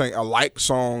 I'm just saying a like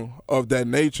song of that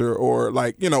nature, or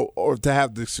like, or to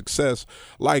have the success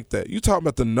like that. You talking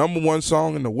about the #1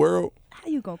 song in the world? How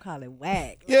you gonna call it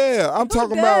whack? Yeah, I'm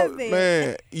talking about,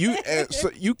 man,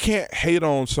 you can't hate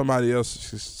on somebody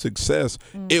else's success.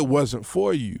 It wasn't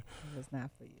for you. It was not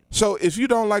for you. So if you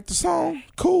don't like the song,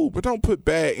 cool, but don't put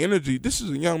bad energy. This is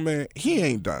a young man. He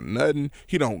ain't done nothing.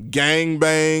 He don't gang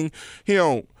bang. He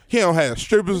don't have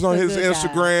strippers on his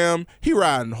Instagram. He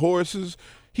riding horses.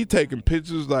 He taking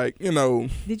pictures like,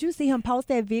 Did you see him post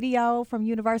that video from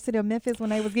University of Memphis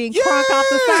when they was getting crunk off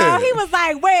the song? He was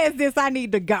like, "Where is this? I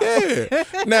need to go." Yeah.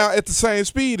 Now at the same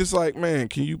speed, it's like, man,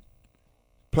 can you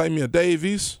play me a Dave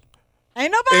East?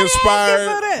 Ain't nobody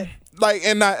inspired for that. Like,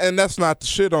 and that's not the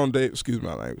shit on Dave. Excuse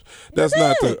my language. That's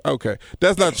not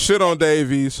the shit on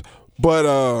Dave East. But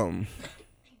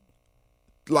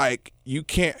like you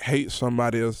can't hate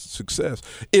somebody else's success.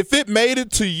 If it made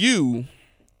it to you,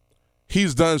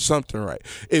 he's done something right.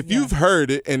 If you've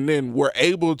heard it and then were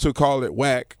able to call it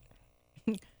whack,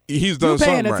 he's done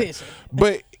something right.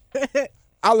 But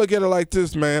I look at it like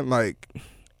this, man. Like,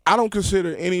 I don't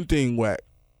consider anything whack.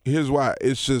 Here's why.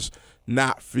 It's just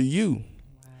not for you.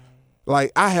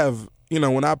 Like, I have,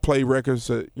 when I play records,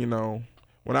 when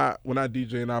I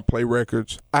DJ and I play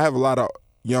records, I have a lot of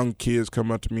young kids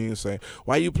come up to me and say,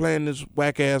 why you playing this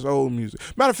whack-ass old music?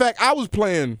 Matter of fact, I was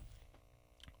playing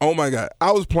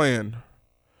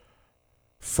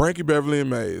Frankie Beverly and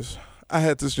Maze. I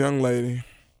had this young lady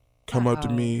come up to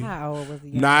me. How old was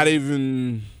he? Not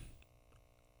even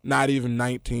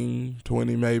 19,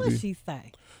 20 maybe. What did she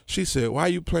say? She said, why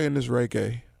you playing this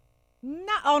reggae?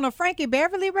 Not on a Frankie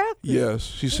Beverly record? Yes.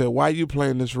 She said, why you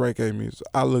playing this reggae music?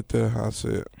 I looked at her, I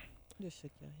said, just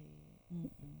shook your head.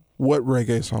 What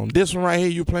reggae song? This one right here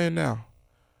you playing now?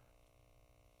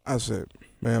 I said,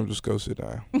 ma'am, just go sit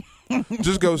down.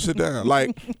 Just go sit down.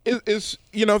 Like, it's,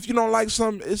 if you don't like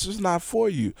something, it's just not for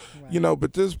you. Right.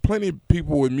 But there's plenty of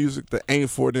people with music that ain't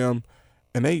for them,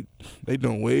 and they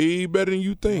doing way better than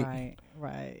you think.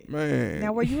 Right. Man.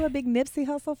 Now, were you a big Nipsey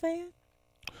Hussle fan?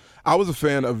 I was a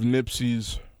fan of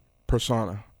Nipsey's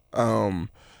persona.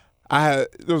 There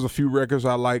was a few records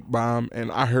I liked by him,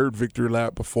 and I heard Victory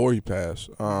Lap before he passed.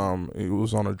 It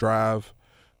was on a drive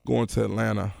going to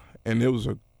Atlanta, and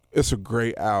it's a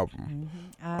great album. Mm-hmm.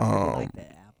 I really like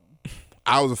that album.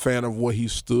 I was a fan of what he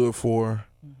stood for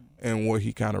and what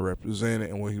he kind of represented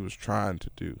and what he was trying to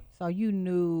do. So you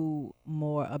knew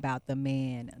more about the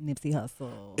man, Nipsey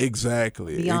Hussle.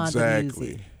 Exactly. Beyond the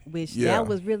music, which that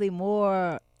was really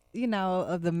more,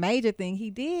 of the major thing he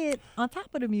did on top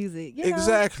of the music.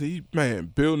 Exactly. Man,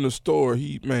 building a store.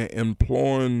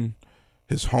 Employing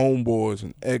his homeboys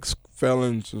and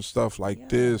ex-felons and stuff like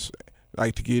this,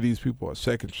 like to give these people a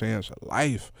second chance at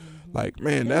life. Like,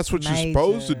 man, that's what you're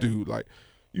supposed to do. Like,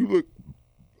 you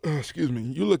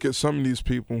look at some of these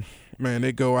people, man,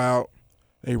 they go out,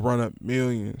 they run up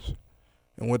millions,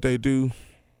 and what they do,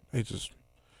 they just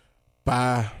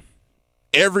buy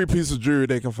every piece of jewelry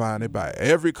they can find. They buy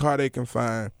every car they can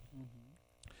find.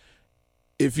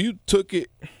 If you took it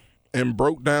and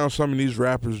broke down some of these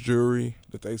rappers' jewelry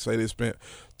that they say they spent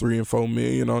 $3 and $4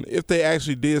 million on, if they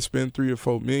actually did spend $3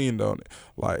 or $4 million on it,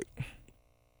 like,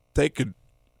 they could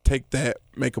take that,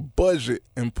 make a budget,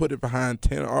 and put it behind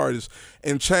 10 artists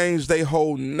and change their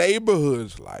whole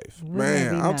neighborhood's life.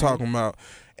 Man, I'm talking about.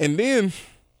 And then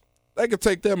they could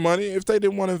take that money. If they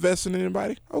didn't want to invest in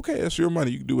anybody, okay, that's your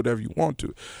money. You can do whatever you want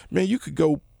to. Man, you could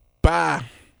go buy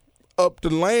up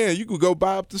the land. You could go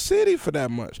buy up the city for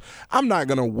that much. I'm not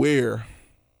going to wear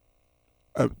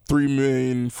a $3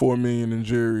 million, $4 million in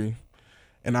jewelry,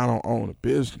 and I don't own a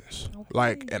business.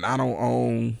 Okay. And I don't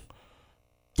own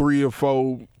 3 or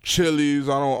 4 Chili's.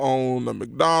 I don't own a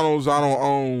McDonald's. I don't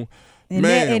own. And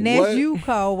that's you,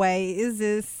 Conway. Is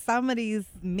this some of these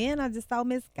men are just so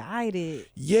misguided?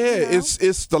 Yeah,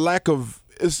 it's the lack of.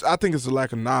 I think it's the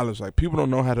lack of knowledge. Like, people don't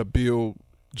know how to build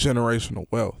generational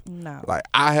wealth. No. Like,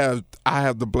 I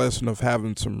have the blessing of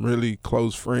having some really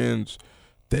close friends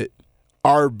that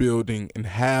are building and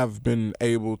have been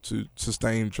able to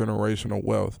sustain generational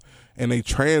wealth, and they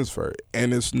transfer it.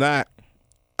 And it's not.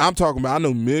 I'm talking about, I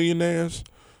know millionaires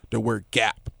that wear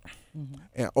Gap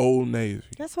and Old Navy.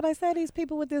 That's what I say. These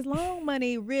people with this loan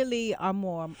money really are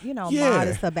more,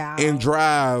 modest about. And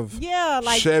drive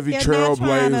like Chevy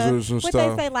Trailblazers and stuff.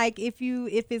 What they say, like, if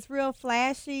it's real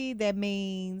flashy, that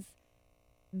means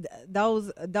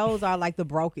those are like the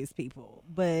brokest people.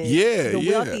 But the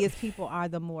wealthiest people are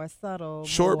the more subtle.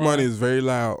 Short money is very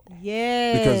loud.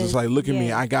 Yeah. Because it's like, look at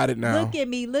me, I got it now. Look at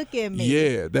me.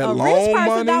 Yeah, that a loan rich person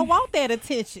money. Don't want that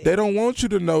attention. They don't want you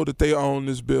to know that they own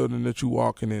this building that you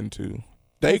walking into.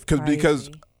 Because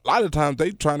a lot of times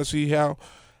they trying to see how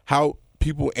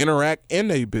people interact in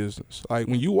their business. Like,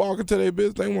 when you walk into their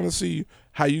business, they want to see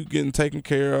how you getting taken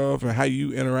care of and how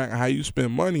you interact and how you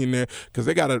spend money in there, because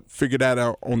they got to figure that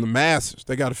out on the masses.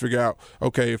 They got to figure out,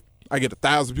 okay, if I get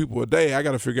 1,000 people a day, I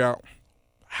got to figure out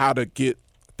how to get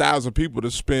 1,000 people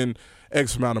to spend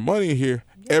X amount of money here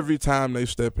every time they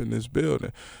step in this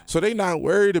building. So they not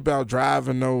worried about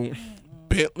driving no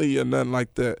Bentley or nothing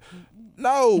like that.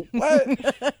 No, what?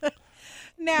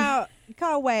 Now,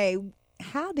 Conway,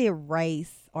 how did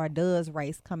race, or does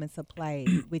race, come into play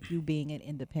with you being an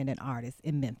independent artist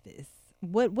in Memphis?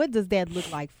 What does that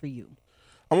look like for you?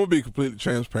 I'm gonna be completely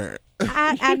transparent.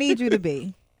 I need you to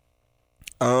be.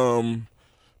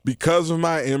 Because of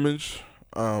my image,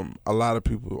 a lot of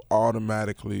people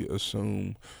automatically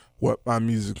assume what my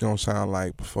music gonna sound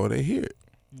like before they hear it.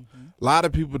 A lot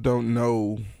of people don't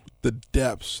know the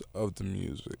depths of the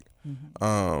music.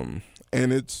 And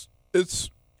it's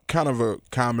kind of a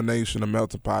combination, a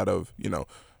melting pot of,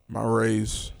 my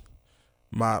race,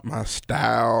 my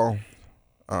style.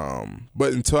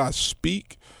 But until I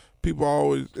speak, people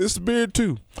always, it's the beard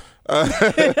too.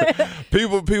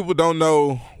 People don't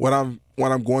know what I'm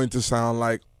going to sound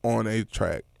like on a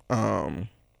track. And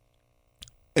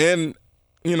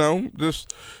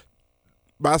just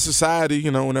by society,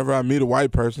 whenever I meet a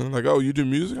white person, like, oh, you do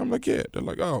music? I'm like, yeah. They're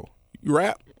like, oh, you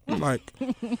rap? I'm like,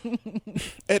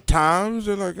 at times,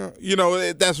 they're like,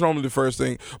 that's normally the first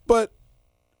thing. But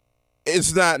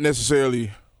it's not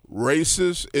necessarily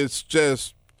racist. It's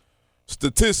just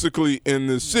statistically in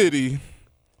the city,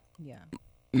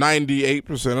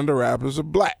 98% of the rappers are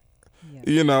black.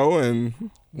 And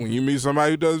when you meet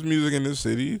somebody who does music in this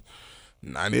city,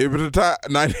 98%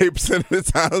 of the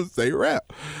time they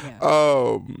rap.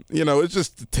 It's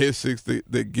just statistics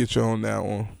that get you on that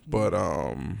one. But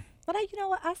you know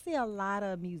what? I see a lot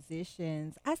of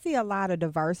musicians. I see a lot of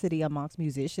diversity amongst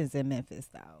musicians in Memphis,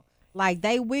 though. Like,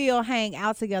 they will hang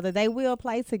out together. They will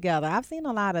play together. I've seen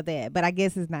a lot of that, but I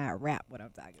guess it's not rap what I'm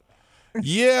talking about.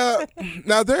 Yeah.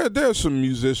 Now, there are some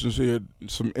musicians here,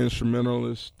 some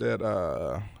instrumentalists that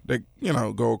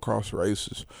go across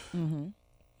races.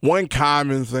 One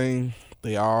common thing,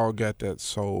 they all got that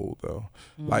soul, though.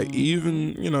 Like,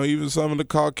 even some of the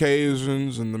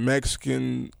Caucasians and the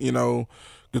Mexican,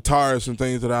 guitarists and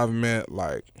things that I've met,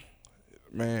 like,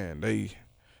 man,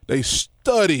 they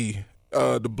study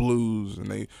the blues,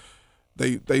 and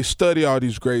they study all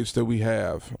these greats that we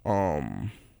have,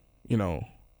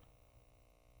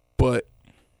 but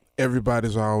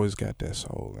everybody's always got that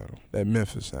soul in them, that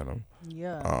Memphis in them.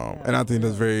 And I think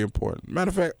that's very important. Matter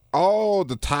of fact, all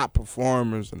the top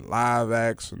performers and live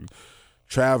acts and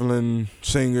traveling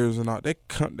singers and all, they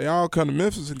all come to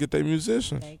Memphis and get their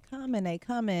musicians. They come. It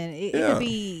could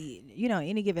be,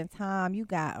 any given time, you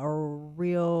got a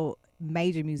real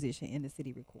major musician in the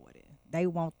city recording. They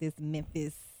want this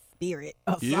Memphis spirit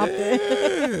or something.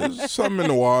 Yeah, something in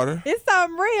the water. It's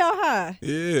something real, huh?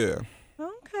 Yeah.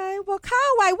 Okay. Well,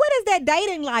 Conway, what does that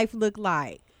dating life look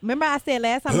like? Remember I said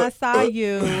last time I saw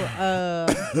you,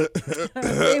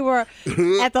 we were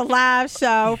at the live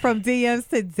show From DMs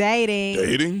to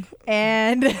Dating.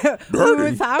 And we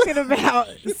were talking about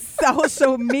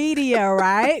social media,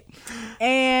 right?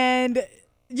 And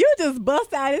you just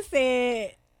bust out and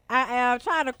said, I am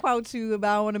trying to quote you, but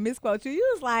I don't want to misquote you. You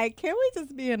was like, can we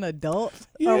just be an adult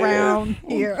around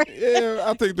here? Yeah,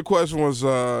 I think the question was,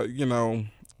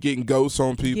 getting ghosts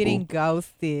on people. Getting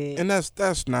ghosted. And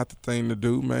that's not the thing to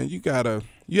do, man. You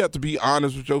have to be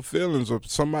honest with your feelings, or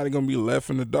somebody gonna be left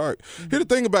in the dark. Here's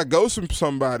the thing about ghosting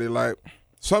somebody, like,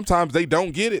 sometimes they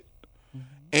don't get it.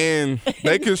 And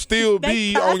they can still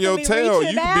be on your tail.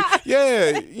 You can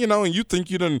be, and you think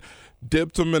you done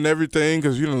dipped them and everything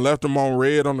because you done left them on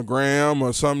red on the gram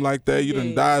or something like that. You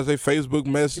done dodged their Facebook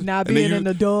message. Not being an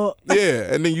adult.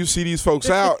 Yeah, and then you see these folks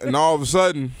out, and all of a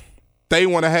sudden, they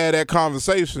want to have that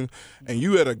conversation, and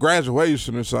you at a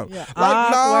graduation or something. Yeah.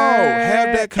 Like, no,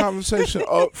 have that conversation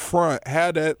up front.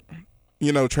 Have that,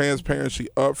 transparency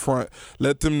up front.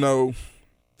 Let them know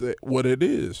what it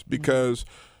is, because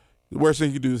the worst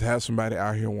thing you do is have somebody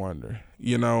out here wonder,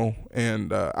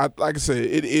 And like I said,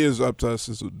 it is up to us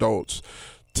as adults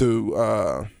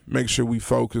to make sure we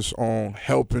focus on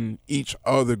helping each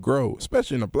other grow,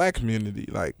 especially in the black community.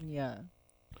 Like,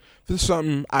 if there's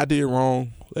something I did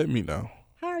wrong, let me know.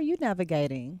 How are you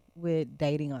navigating with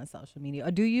dating on social media?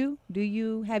 Or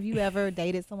have you ever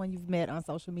dated someone you've met on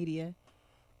social media?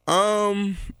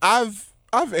 I've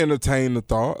entertained the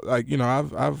thought. Like,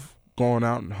 I've gone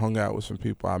out and hung out with some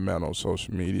people I met on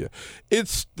social media.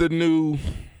 It's the new,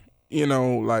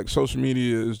 like, social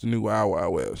media is the new Wild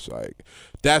Wild West. Like,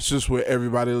 that's just where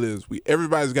everybody lives.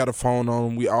 Everybody's got a phone on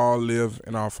them. We all live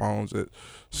in our phones at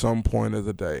some point of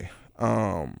the day.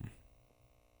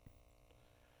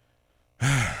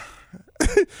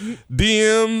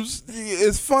 DMs,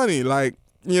 it's funny, like,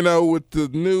 with the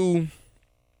new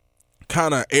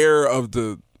kind of era of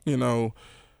the,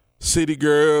 city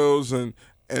girls and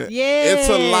it's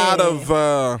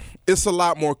a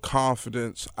lot more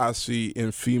confidence I see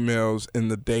in females in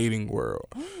the dating world.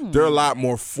 They're a lot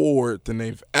more forward than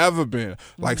they've ever been.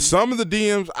 Like, some of the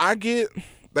DMs I get,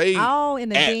 in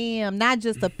the DM, not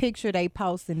just a picture they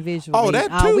posting visually. Oh,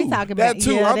 that too. We talking about that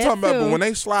too. I'm talking about, but when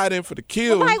they slide in for the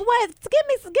kills. Well, like, what?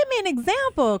 Give me an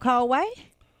example, Conway.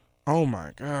 Oh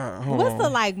my God. What's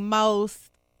the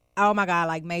most? Oh my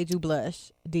God, made you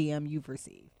blush DM you've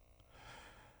received?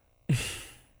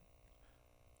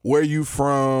 where you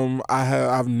from?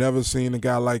 I've never seen a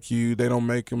guy like you. They don't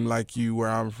make him like you where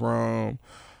I'm from.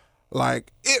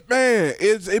 Like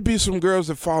it be some girls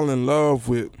that fall in love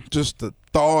with just the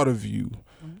thought of you.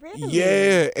 Really?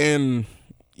 Yeah, and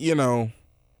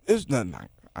it's nothing.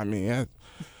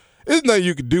 There's nothing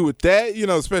you could do with that.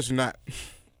 Especially not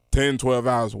 10, 12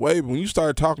 hours away. But when you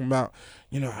start talking about,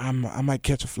 I might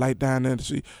catch a flight down there to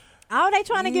see. Oh, they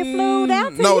trying to get flued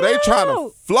out to No, you? they trying to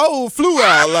flew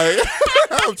out. Like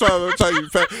I'm trying to tell you,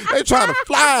 they trying to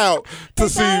fly out to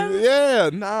see. Yeah,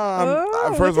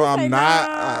 nah. First of all, I'm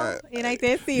not. It ain't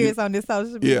that serious on this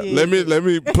social media. Yeah, let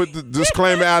me put the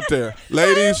disclaimer out there,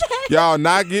 ladies. Y'all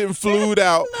not getting flued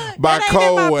out by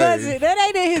Coldway. That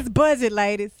ain't in his budget,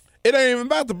 ladies. It ain't even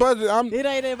about the budget. It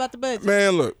ain't about the budget.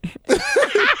 Man, look.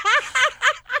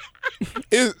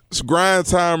 It's grind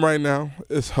time right now.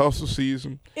 It's hustle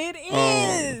season. It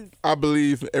is. I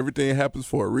believe everything happens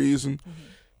for a reason. Mm-hmm.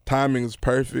 Timing is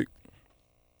perfect.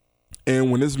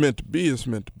 And when it's meant to be, it's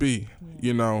meant to be.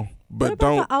 But what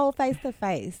about the old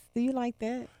face-to-face? Do you like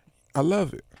that? I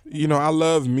love it. I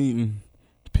love meeting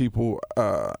people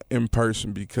in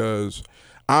person because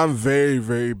I'm very,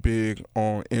 very big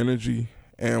on energy.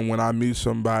 And when I meet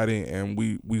somebody and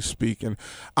we speak, and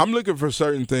I'm looking for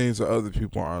certain things that other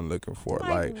people aren't looking for.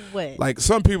 Like what? Like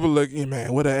some people look,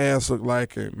 man, what her ass look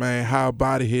like, and man, how her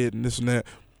body hit and this and that.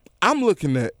 I'm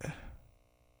looking at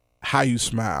how you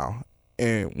smile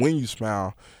and when you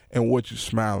smile and what you're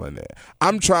smiling at.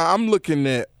 I'm looking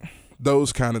at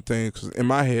those kind of things. 'Cause in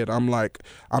my head, I'm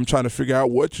trying to figure out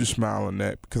what you're smiling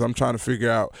at because I'm trying to figure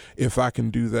out if I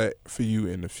can do that for you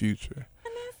in the future.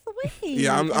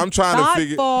 Yeah, I'm trying to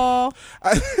figure.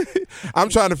 I'm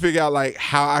trying to figure out like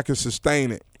how I can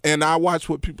sustain it, and I watch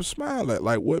what people smile at.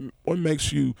 Like what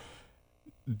makes you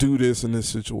do this in this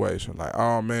situation? Like,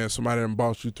 oh man, somebody done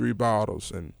bought you 3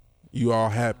 bottles and you all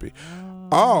happy.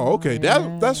 Oh, okay,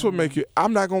 that's what make you.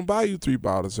 I'm not gonna buy you 3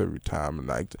 bottles every time. And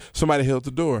like somebody held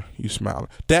the door, you smiling.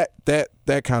 That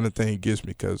kind of thing gets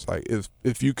me because like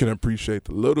if you can appreciate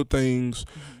the little things,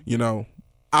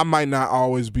 I might not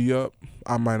always be up.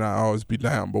 I might not always be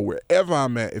down, but wherever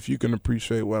I'm at, if you can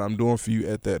appreciate what I'm doing for you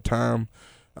at that time,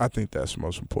 I think that's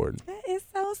most important. That is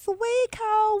so sweet,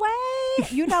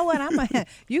 Coldway. You know what?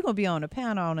 You're going to be on the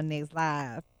panel on the next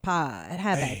live pod.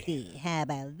 How about that? How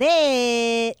about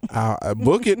that? I'll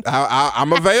book it.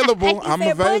 I'm available. I'm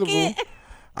available.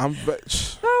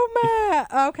 Oh,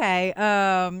 my. Okay.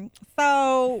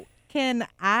 So can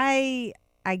I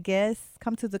guess,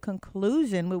 come to the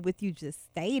conclusion with what you just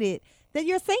stated that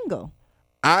you're single?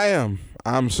 I am.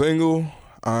 I'm single.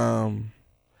 And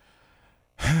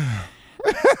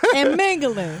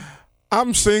mingling.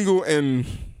 I'm single and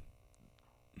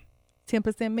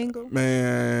 10% mingle?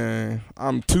 Man,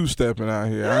 I'm 2-stepping out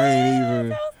here. I ain't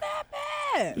even.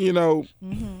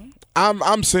 Two-stepping.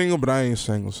 I'm single, but I ain't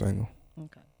single.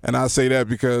 Okay. And I say that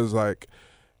because like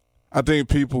I think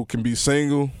people can be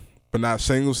single but not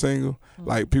single. Mm-hmm.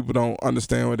 Like people don't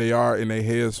understand where they are in their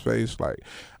headspace. Like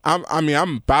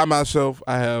I'm by myself.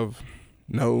 I have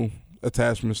no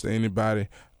attachments to anybody.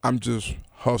 I'm just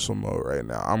hustle mode right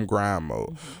now. I'm grind mode.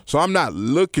 Mm-hmm. So I'm not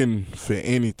looking for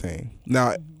anything.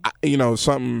 Now,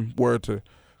 something were to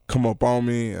come up on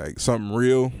me, like something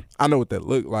real, I know what that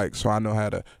look like, so I know how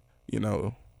to,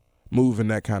 move in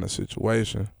that kind of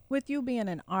situation. With you being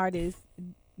an artist,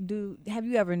 have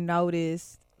you ever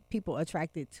noticed people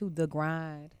attracted to the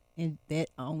grind and that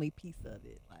only piece of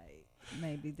it? Like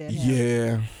maybe that.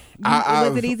 Yeah.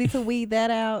 Was it easy to weed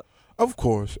that out? Of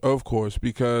course,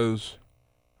 because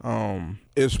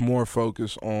it's more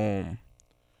focused on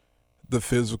the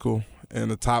physical and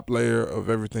the top layer of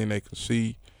everything they can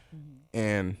see,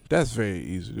 and that's very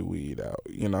easy to weed out,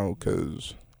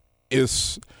 because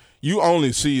you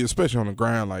only see, especially on the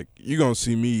ground, like you're gonna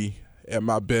see me at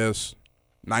my best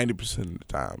 90% of the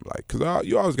time, like, because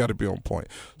you always got to be on point.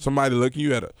 Somebody looking,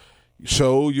 you at a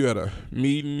show, you at a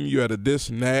meeting, you at a this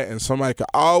and that, and somebody can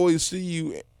always see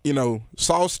you,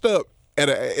 sauced up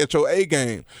at your A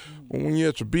game. But when you're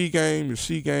at your B game, your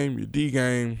C game, your D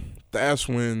game, that's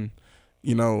when,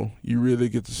 you really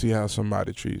get to see how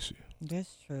somebody treats you.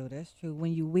 That's true.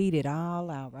 When you weed it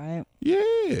all out, right?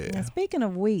 Yeah. Now, speaking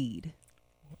of weed.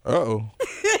 Uh-oh.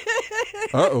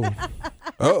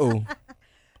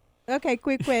 Okay,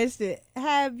 quick question.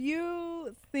 Have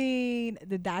you seen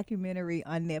the documentary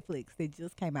on Netflix that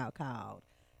just came out called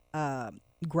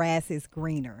Grass is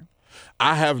Greener?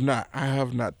 I have not.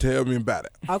 Tell me about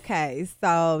it. Okay,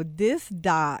 so this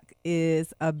doc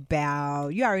is about,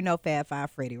 you already know Fab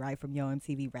Five Freddy, right, from Yo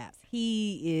MTV Raps.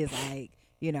 He is like,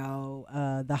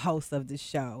 the host of the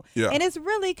show. Yeah. And it's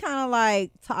really kind of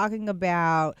like talking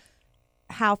about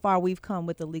how far we've come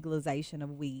with the legalization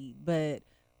of weed, but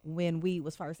when weed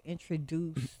was first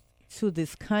introduced to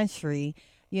this country,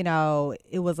 you know,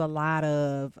 it was a lot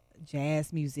of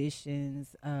jazz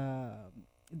musicians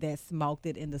that smoked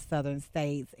it in the southern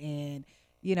states, and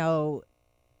you know,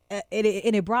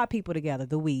 it brought people together.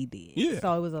 The weed did. Yeah.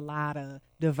 So it was a lot of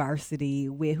diversity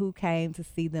with who came to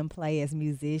see them play as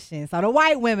musicians. So the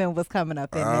white women was coming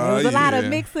up in there. There was a lot of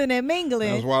mixing and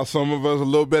mingling. That's why some of us a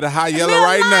little bit of high yellow Little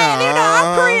right light, now. You know,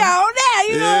 I'm Creole now.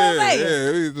 You know what I'm saying?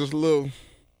 Yeah, we just a little.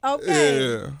 Okay.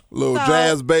 Yeah, little So,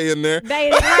 jazz bay in there.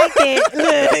 They didn't like that.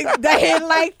 Look, they didn't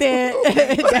like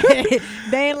that.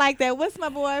 they didn't like that. What's my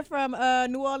boy from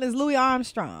New Orleans, Louis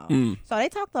Armstrong? So they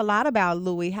talked a lot about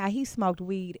Louis, how he smoked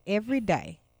weed every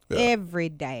day. Yeah. Every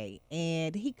day.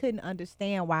 And he couldn't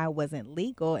understand why it wasn't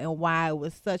legal and why it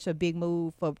was such a big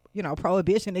move for, you know,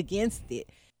 prohibition against it.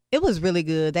 It was really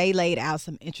good. They laid out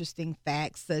some interesting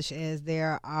facts, such as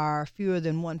there are fewer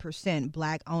than 1%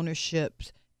 black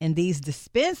ownerships in these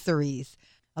dispensaries.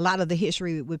 A lot of the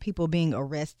history with people being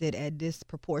arrested at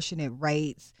disproportionate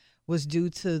rates was due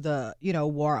to the, you know,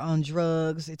 war on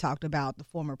drugs. It talked about the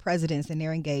former presidents and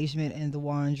their engagement in the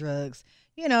war on drugs.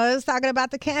 You know, it was talking about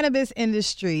the cannabis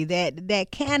industry, that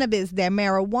cannabis, that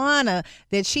marijuana,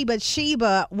 that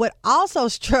Sheba. What also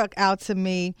struck out to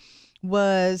me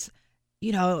was,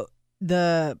 you know,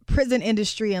 the prison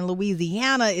industry in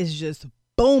Louisiana is just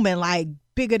booming, like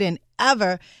bigger than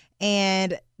ever.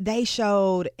 And they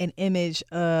showed an image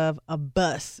of a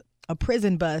bus, a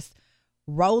prison bus,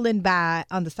 rolling by.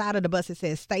 On the side of the bus, it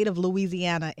says State of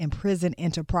Louisiana and Prison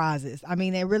Enterprises. I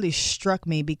mean, it really struck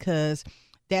me because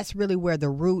that's really where the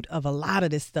root of a lot of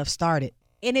this stuff started.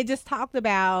 And it just talked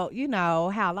about, you know,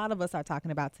 how a lot of us are talking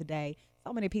about today.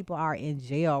 So many people are in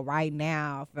jail right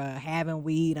now for having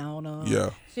weed on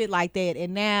them, shit like that.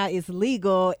 And now it's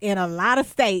legal in a lot of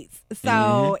states.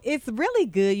 So it's really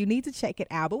good. You need to check it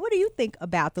out. But what do you think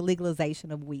about the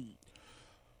legalization of weed?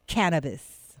 Cannabis,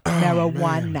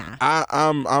 marijuana.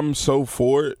 I'm so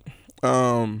for it.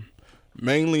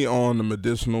 Mainly on the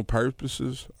medicinal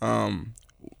purposes.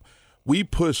 We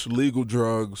push legal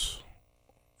drugs,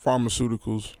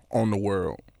 pharmaceuticals on the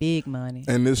world. Big money.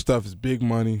 And this stuff is big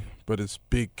money, but it's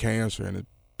big cancer and it's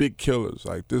big killers.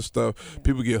 Like this stuff,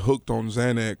 people get hooked on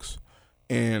Xanax.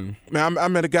 And man, I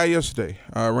met a guy yesterday.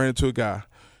 I ran into a guy,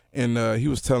 and he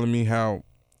was telling me how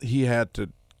he had to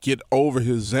get over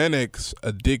his Xanax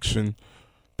addiction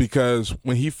because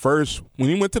when he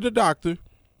went to the doctor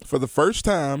for the first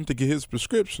time to get his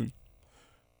prescription,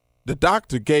 the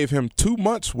doctor gave him 2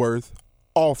 months worth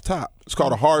off top. It's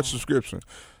called a hard subscription.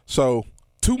 So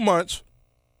 2 months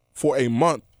for a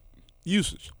month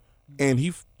usage. And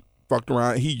he fucked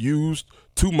around. He used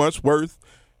 2 months worth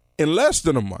in less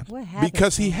than a month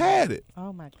because he had it.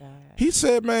 Oh my God. He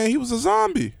said, man, he was a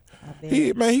zombie.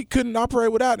 He couldn't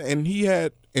operate without it. And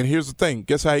and here's the thing,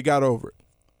 guess how he got over it?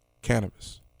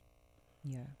 Cannabis.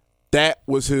 Yeah. That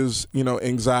was his,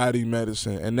 anxiety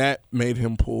medicine, and that made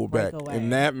him pull back,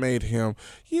 and that made him,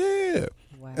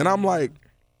 Wow. And I'm like,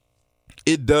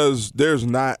 there's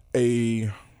not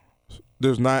a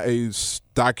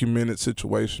documented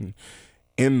situation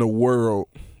in the world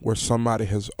where somebody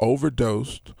has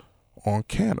overdosed on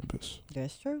cannabis.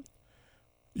 That's true.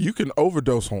 You can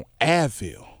overdose on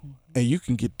Advil, and you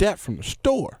can get that from the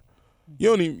store.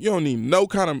 You don't need no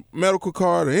kind of medical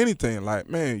card or anything. Like,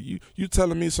 man, you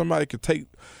telling me somebody could take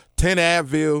 10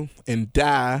 Advil and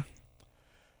die,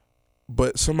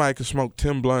 but somebody could smoke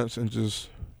 10 blunts and just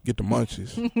get the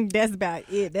munchies. That's about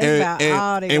it. That's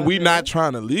all they And we not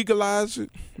trying to legalize it.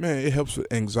 Man, it helps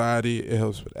with anxiety. It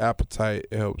helps with appetite.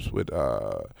 It helps with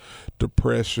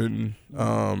depression,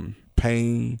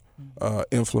 pain,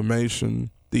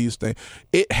 inflammation, these things.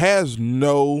 It has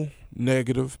no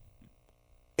negative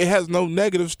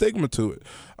stigma to it.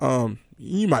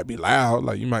 You might be loud,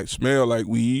 like you might smell like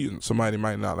weed, and somebody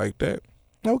might not like that.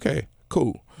 Okay,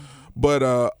 cool. But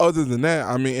other than that,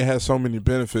 I mean, it has so many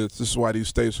benefits. This is why these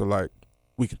states are like,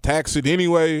 we can tax it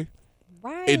anyway.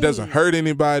 Right. It doesn't hurt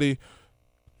anybody.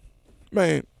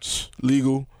 Man,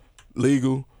 legal.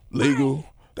 Right.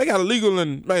 They got illegal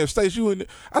in states.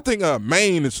 I think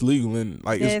Maine is legal in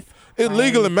it's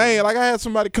legal in Maine. Like I had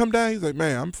somebody come down. He's like,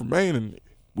 man, I'm from Maine and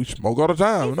we smoke all the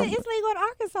time. It's legal in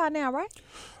Arkansas now, right?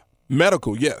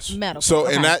 Medical, yes. Medical. So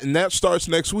okay. and that starts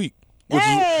next week. The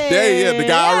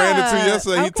guy I ran into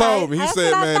yesterday, he told me. He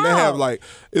said, man, they have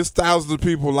it's thousands of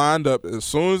people lined up as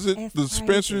soon as the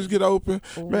dispensaries get open.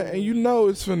 Ooh. Man, and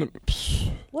it's finna.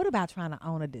 What about trying to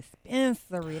own a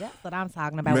dispensary? That's what I'm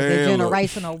talking about with the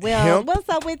generational wealth. What's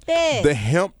up with that? The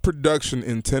hemp production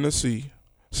in Tennessee,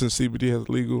 since CBD has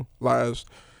legalized,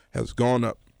 has gone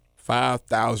up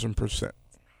 5,000%.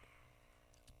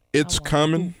 It's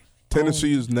coming.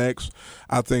 Tennessee is next.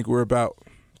 I think we're about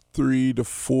 3 to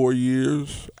 4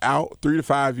 years out, 3 to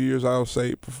 5 years, I'll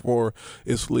say, before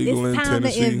it's legal in Tennessee.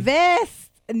 It's time to invest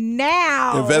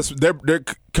now. They're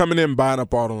coming in buying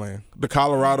up all the land. The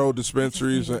Colorado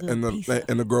dispensaries and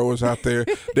the growers out there,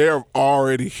 they're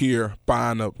already here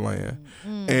buying up land,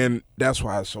 and that's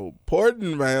why it's so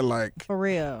important, man. Like for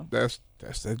real, that's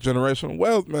that generational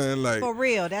wealth, man. Like for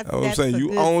real, that's what I'm saying.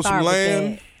 You own some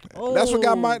land. That's what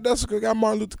got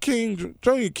Martin Luther King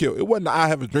Jr. killed. It wasn't the "I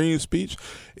Have a Dream" speech.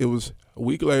 It was a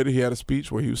week later. He had a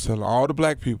speech where he was telling all the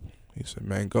black people. He said,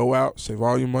 "Man, go out, save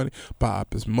all your money, buy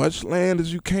up as much land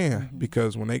as you can,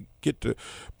 because when they get to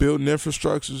building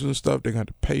infrastructures and stuff, they're going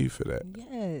to pay for that."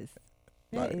 Yes,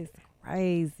 that is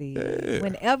crazy. Yeah.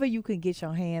 Whenever you can get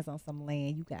your hands on some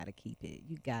land, you got to keep it.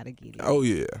 You got to get it. Oh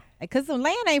yeah, because some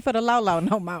land ain't for the low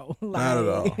no more. Not at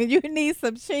all. You need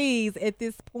some cheese at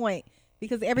this point,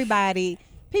 because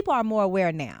people are more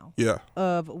aware now. Yeah.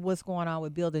 Of what's going on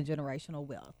with building generational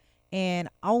wealth. And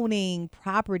owning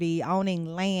property,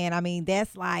 owning land, I mean,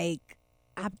 that's like,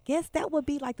 I guess that would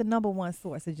be like the number one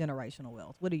source of generational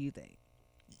wealth. What do you think?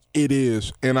 It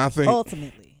is. And I think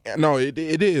ultimately. No, it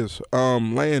is.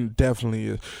 Land definitely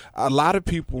is. A lot of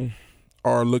people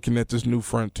are looking at this new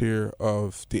frontier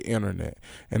of the internet,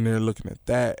 and they're looking at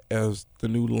that as the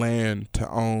new land to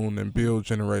own and build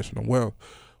generational wealth.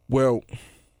 Well,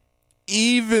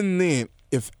 even then,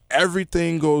 if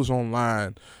everything goes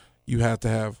online, you have to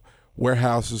have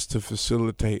warehouses to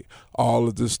facilitate all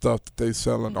of this stuff that they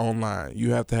selling online.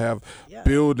 You have to have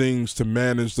buildings to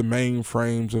manage the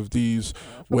mainframes of these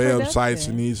websites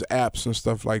and these apps and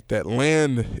stuff like that.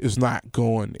 Land is not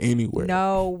going anywhere.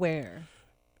 Nowhere.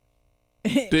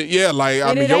 Your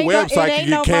website can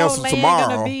get canceled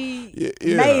tomorrow.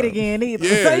 Made again either.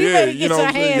 Yeah, so you better get your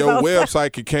hands your on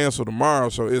website can cancel tomorrow.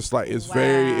 So it's like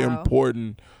very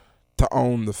important to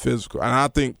own the physical. And I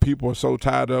think people are so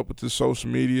tied up with this social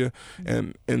media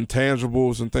and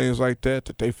intangibles and things like that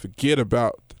they forget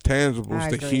about the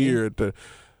tangibles,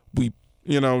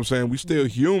 you know what I'm saying? We still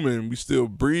human, we still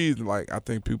breathe. Like, I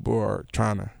think people are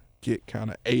trying to get kind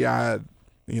of AI,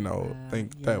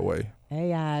 think that way.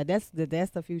 AI, that's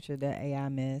the future that AI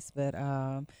miss. But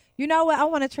you know what? I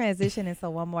want to transition into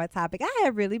one more topic. I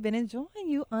have really been enjoying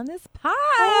you on this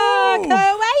podcast.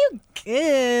 Why you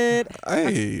good?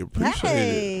 Hey,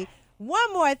 appreciate it.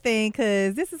 One more thing,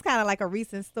 because this is kind of like a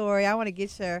recent story. I want to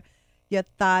get your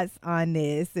thoughts on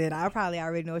this, and I probably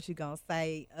already know what you're gonna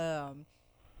say.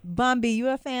 Bun B, you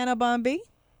a fan of Bun B?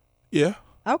 Yeah.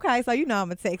 Okay, so you know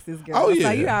I'm a Texas girl. Oh yeah.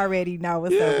 So you already know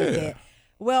what's up with that.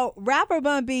 Well, rapper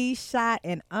Bun B shot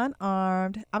an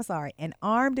armed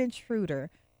intruder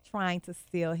trying to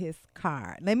steal his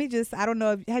car. I don't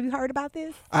know, have you heard about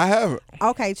this? I haven't.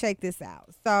 Okay, check this out.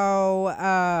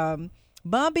 So,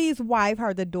 Bun B's wife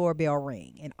heard the doorbell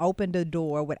ring and opened the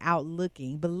door without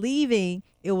looking, believing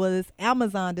it was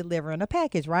Amazon delivering a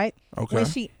package, right? Okay. When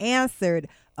she answered,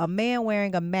 a man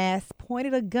wearing a mask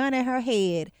pointed a gun at her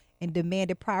head and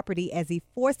demanded property as he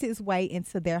forced his way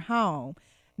into their home.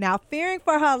 Now, fearing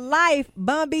for her life,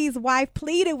 Bun B's wife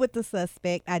pleaded with the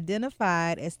suspect,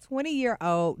 identified as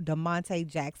 20-year-old DeMonte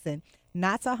Jackson,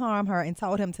 not to harm her, and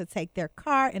told him to take their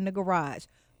car in the garage.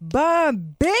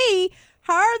 Bun B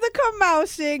heard the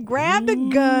commotion, grabbed the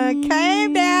gun,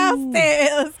 came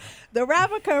downstairs. The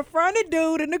rapper confronted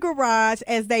dude in the garage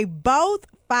as they both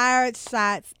fired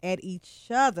shots at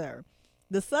each other.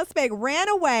 The suspect ran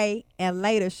away and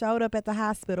later showed up at the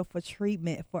hospital for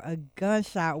treatment for a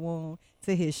gunshot wound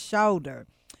to his shoulder.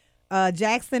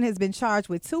 Jackson has been charged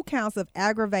with 2 counts of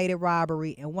aggravated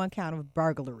robbery and 1 count of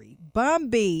burglary. Bun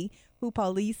B, who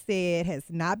police said has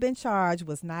not been charged,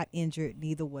 was not injured.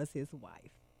 Neither was his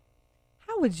wife.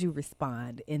 How would you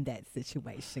respond in that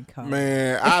situation, Cole?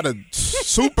 Man, I'd have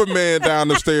Superman down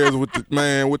the stairs with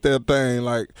that thing.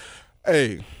 Like,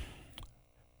 hey,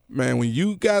 man, when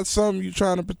you got something you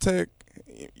trying to protect,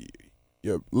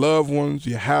 your loved ones,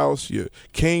 your house, your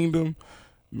kingdom,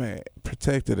 man,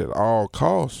 protect it at all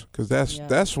costs. Because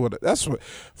that's what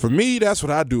for me, that's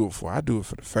what I do it for. I do it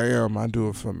for the fam. I do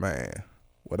it for, man,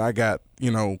 what I got,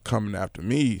 coming after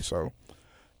me. So,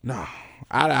 no,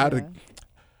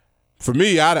 for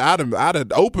me, I'd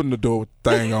have opened the door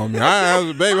thing on me.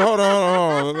 Baby, hold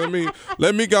on.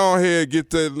 Let me go ahead and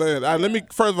get that.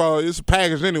 First of all, it's a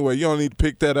package anyway. You don't need to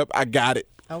pick that up. I got it.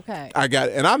 Okay. I got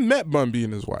it. And I met Bun B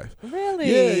and his wife.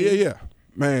 Really? Yeah.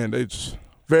 Man, they just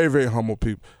very, very humble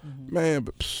people. Mm-hmm. Man,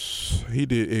 but he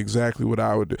did exactly what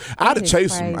I would do. I'd have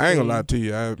chased him. I ain't gonna lie to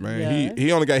you.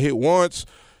 He only got hit once.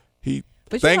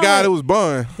 Thank God it was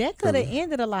Bun. That could have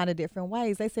ended a lot of different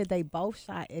ways. They said they both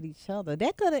shot at each other.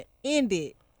 That could have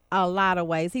ended a lot of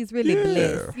ways. He's really Yeah.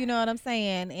 blessed. You know what I'm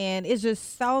saying? And it's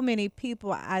just so many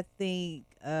people, I think,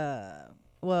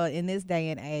 well, in this day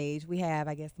and age, we have,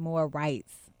 I guess, more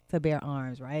rights to bear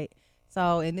arms, right?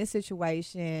 So in this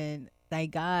situation,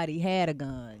 thank God he had a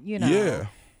gun, you know. Yeah.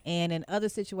 And in other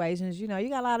situations, you know, you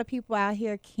got a lot of people out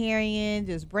here carrying,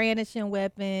 just brandishing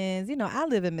weapons. You know, I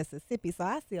live in Mississippi, so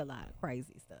I see a lot of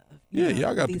crazy stuff. Yeah, You know,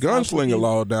 y'all got the these folks with gunslinger these-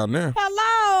 law down there.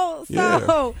 Hello. Yeah.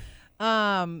 So,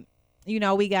 you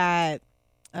know, we got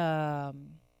the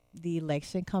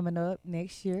election coming up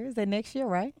next year. Is that next year,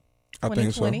 right? I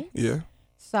think so. 2020? Yeah.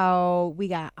 So we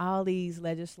got all these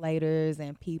legislators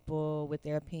and people with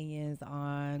their opinions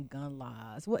on gun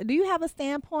laws. What, do you have a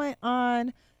standpoint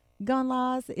on gun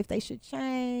laws, if they should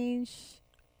change,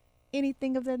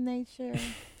 anything of that nature?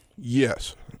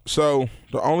 Yes. So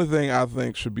the only thing I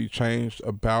think should be changed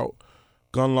about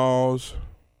gun laws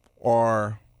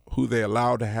are who they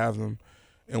allow to have them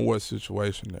and what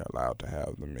situation they're allowed to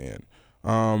have them in.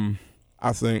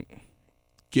 I think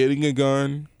getting a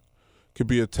gun could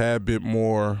be a tad bit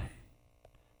more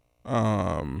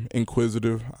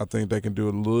inquisitive. I think they can do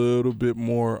a little bit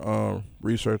more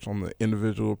research on the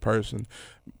individual person,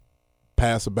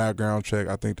 pass a background check.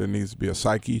 I think there needs to be a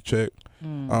psyche check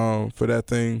for that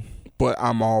thing. But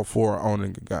I'm all for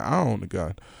owning a gun. I own a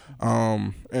gun,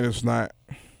 and it's not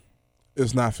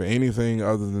for anything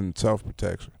other than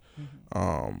self-protection.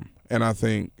 And I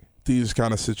think these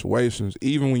kind of situations,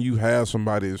 even when you have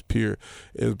somebody as pure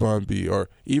as Bun B, or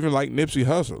even like Nipsey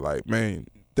Hussle, like, man,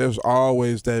 there's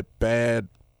always that bad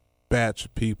batch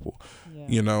of people,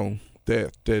 you know,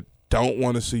 that don't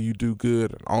want to see you do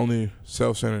good and only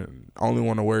self-centered and only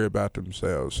want to worry about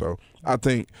themselves. So I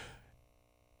think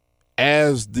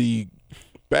as the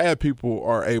bad people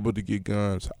are able to get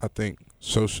guns, I think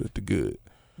so should the good.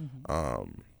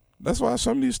 That's why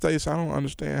some of these states, I don't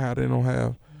understand how they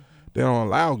don't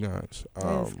allow guns.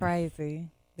 That's crazy.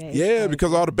 That is Yeah, crazy.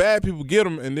 because all the bad people get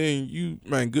them, and then you,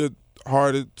 man,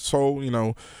 good-hearted soul, you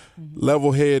know,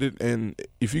 level-headed, and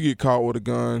if you get caught with a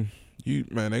gun, they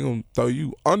gonna throw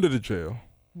you under the jail.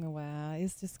 Wow,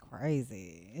 it's just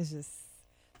crazy. It's just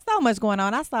so much going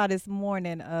on. I saw this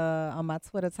morning on my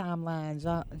Twitter timeline,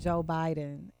 Joe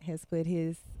Biden has put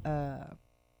his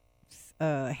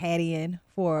hat in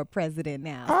for president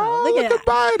now. So Oh, look at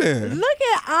Biden. Look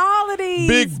at all of these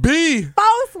Big B.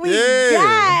 folks we Yeah.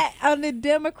 got on the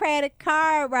Democratic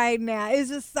card right now. It's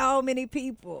just so many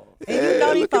people. And you Yeah,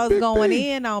 know these look at folks Big going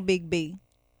B. in on Big B.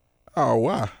 Oh,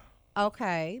 wow.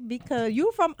 Okay, because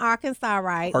you from Arkansas,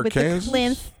 right? Arkansas?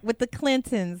 With the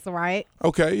Clintons, right?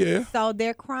 Okay, yeah. So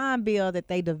their crime bill that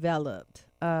they developed,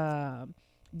 the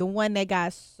one that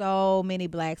got so many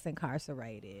blacks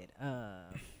incarcerated,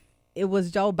 it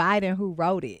was Joe Biden who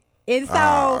wrote it. And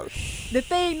so the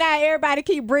thing now, everybody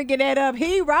keep bringing that up.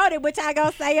 He wrote it, which I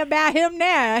gonna say about him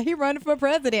now. He running for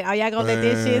president. Are y'all gonna let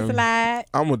this shit Man. slide?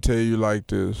 I'm going to tell you like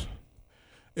this.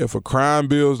 If a crime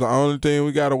bill is the only thing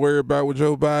we got to worry about with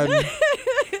Joe Biden,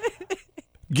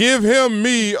 give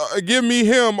me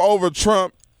him over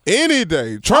Trump any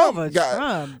day. Trump Over got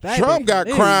Trump, baby, Trump got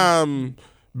please. crime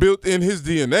built in his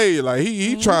DNA. Like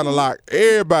he trying to lock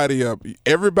everybody up.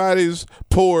 Everybody's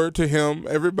poor to him.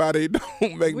 Everybody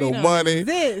don't make We no don't money.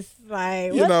 exist.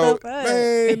 Like, You what know, the fuck?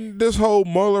 man, this whole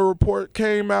Mueller report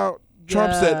came out.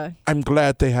 Trump Yeah. said, "I'm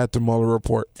glad they had the Mueller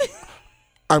report.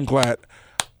 I'm glad.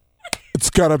 It's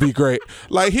gonna be great."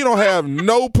 Like, he don't have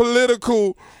no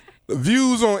political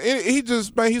views on any. He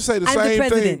just, man, he say the I'm the same thing,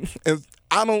 president. and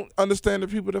I don't understand the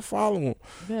people that follow him.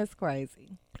 That's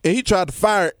crazy. And he tried to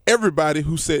fire everybody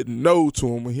who said no to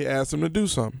him when he asked him to do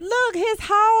something. Look, his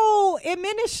whole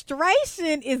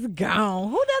administration is gone.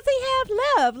 Who does he have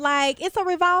left? Like, it's a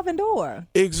revolving door.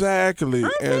 Exactly.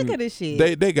 I'm and sick of this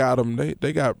shit. They got him.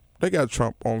 They got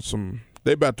Trump on some.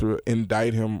 They about to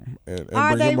indict him and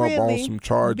Are bring they him up really? on some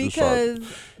charges. Because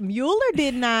Mueller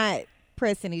did not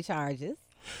press any charges.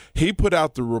 He put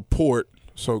out the report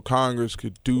so Congress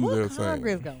could do their What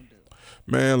Congress thing. gonna do?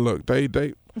 Man, look,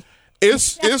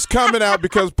 it's coming out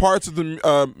because parts of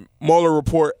the Mueller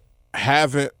report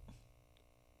haven't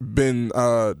been.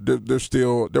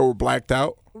 They were blacked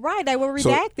out. Right, they were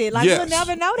So, redacted. Like, yes. you'll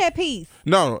never know that piece.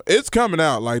 No, it's coming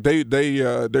out. Like they're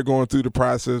going through the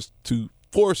process to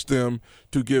force them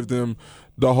to give them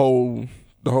the whole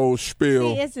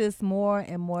spiel. See, it's just more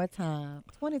and more time.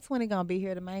 2020 gonna be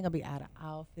here. The man gonna be out of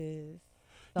office.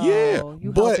 So Yeah,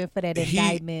 you but hoping for that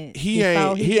indictment? he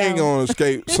before ain't go? gonna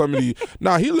escape some of the.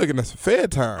 Nah, he looking at some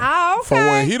Fed time Oh, for okay.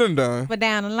 when he done. But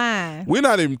down the line, We're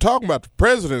not even talking about the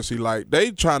presidency. Like,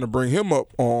 they trying to bring him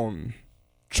up on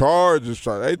charges.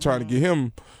 They trying to get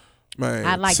him man,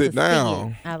 I like sit to down.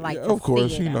 See it. I like yeah, to of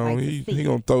course, see it. you know, he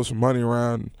gonna throw some money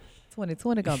around.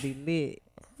 2020 gonna be lit.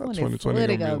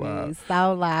 2020 gonna be live.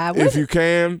 So live. If you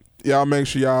can, y'all make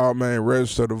sure y'all, man,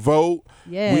 register to vote.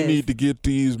 Yes. We need to get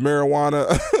these marijuana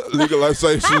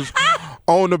legalizations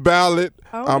on the ballot.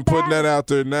 I'm putting that out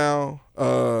there now,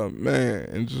 man,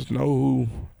 and just know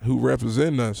who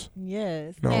represent us.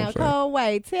 Yes. You know now,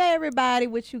 Coldway, tell everybody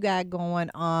what you got going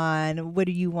on. What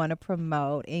do you want to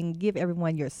promote? And give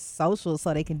everyone your socials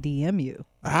so they can DM you.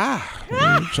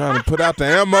 I'm trying to put out the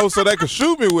ammo so they can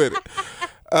shoot me with it.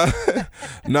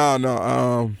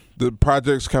 No. The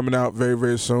project's coming out very,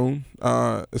 very soon.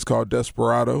 It's called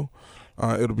Desperado.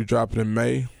 It'll be dropping in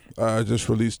May. Just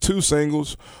released 2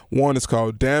 singles. One is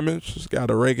called Damage. It's got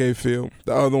a reggae feel.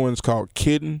 The other one is called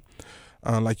Kiddin'.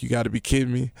 Like You Gotta Be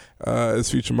Kidding Me. It's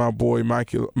featuring my boy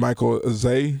Michael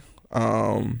Azay.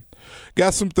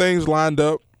 Got some things lined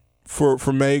up for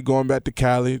May, going back to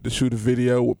Cali to shoot a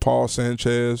video with Paul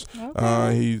Sanchez.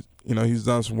 Okay. He's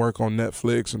done some work on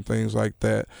Netflix and things like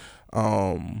that.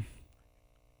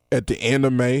 At the end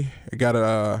of May, I got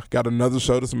another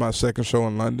show. This is my second show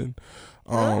in London.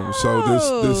 So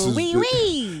this is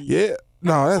yeah.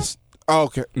 No, that's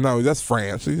okay. No, that's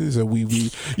France. He said wee.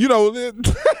 You know,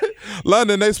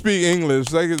 London, they speak English.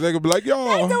 They could be like, yo.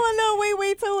 They do a little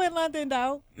wee too in London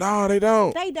though. No, they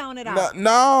don't. They don't at all.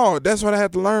 No, that's what I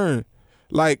had to learn.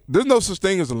 Like, there's no such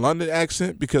thing as a London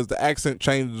accent because the accent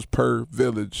changes per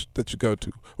village that you go to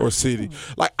or city.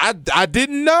 Like, I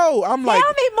didn't know. I'm like,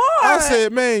 tell me more. I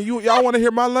said, man, y'all want to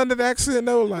hear my London accent?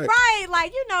 They were like, right,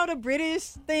 like the British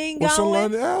thing what's going. in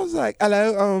London? I was like,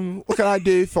 hello, what can I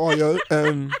do for you?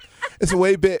 It's a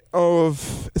way bit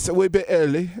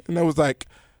early, and I was like,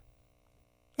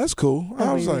 that's cool.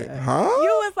 I was like, huh?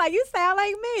 You was like, you sound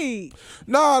like me.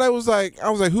 No, I was like,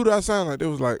 who do I sound like? It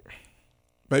was like,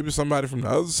 maybe somebody from the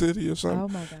other city or something. Oh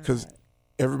my God. Because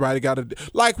everybody got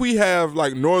like we have,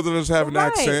 like Northerners have an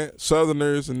accent,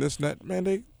 Southerners and this and that.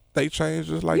 Man, they change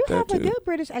just like that too. You have a good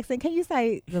British accent. Can you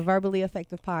say the Verbally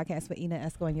Effective Podcast with Ina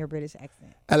Esco in your British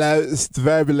accent? Hello, it's the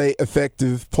Verbally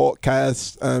Effective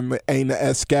Podcast with Ina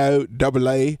Esco,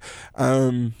 AA.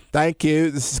 Thank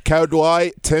you. This is Code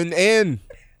White. Tune in.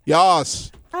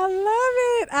 Yes. I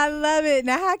love it.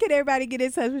 Now, how can everybody get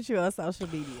in touch with you on social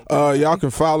media? Y'all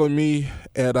can follow me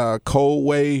at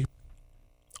Coldway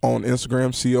on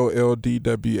Instagram,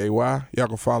 COLDWAY. Y'all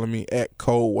can follow me at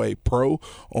Coldway Pro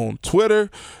on Twitter,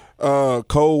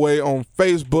 Coldway on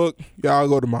Facebook. Y'all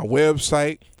go to my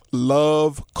website,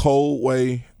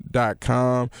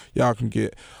 lovecoldway.com. Y'all can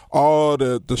get all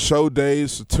the show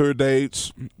dates, the tour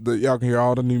dates. Y'all can hear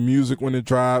all the new music when it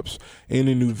drops,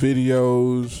 any new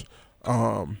videos.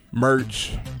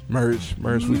 Merch.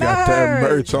 We got that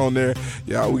merch on there.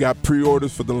 Yeah, we got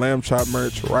pre-orders for the Lamb Chop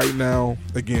merch right now.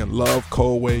 Again, Love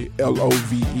Coldway,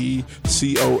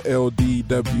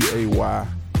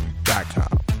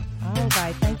 LOVECOLDWAY.com. All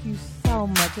right, thank you so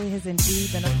much. It has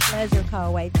indeed been a pleasure,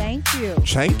 Coldway. Thank you.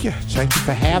 Thank you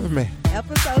for having me.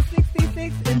 Episode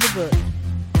 66 in the book.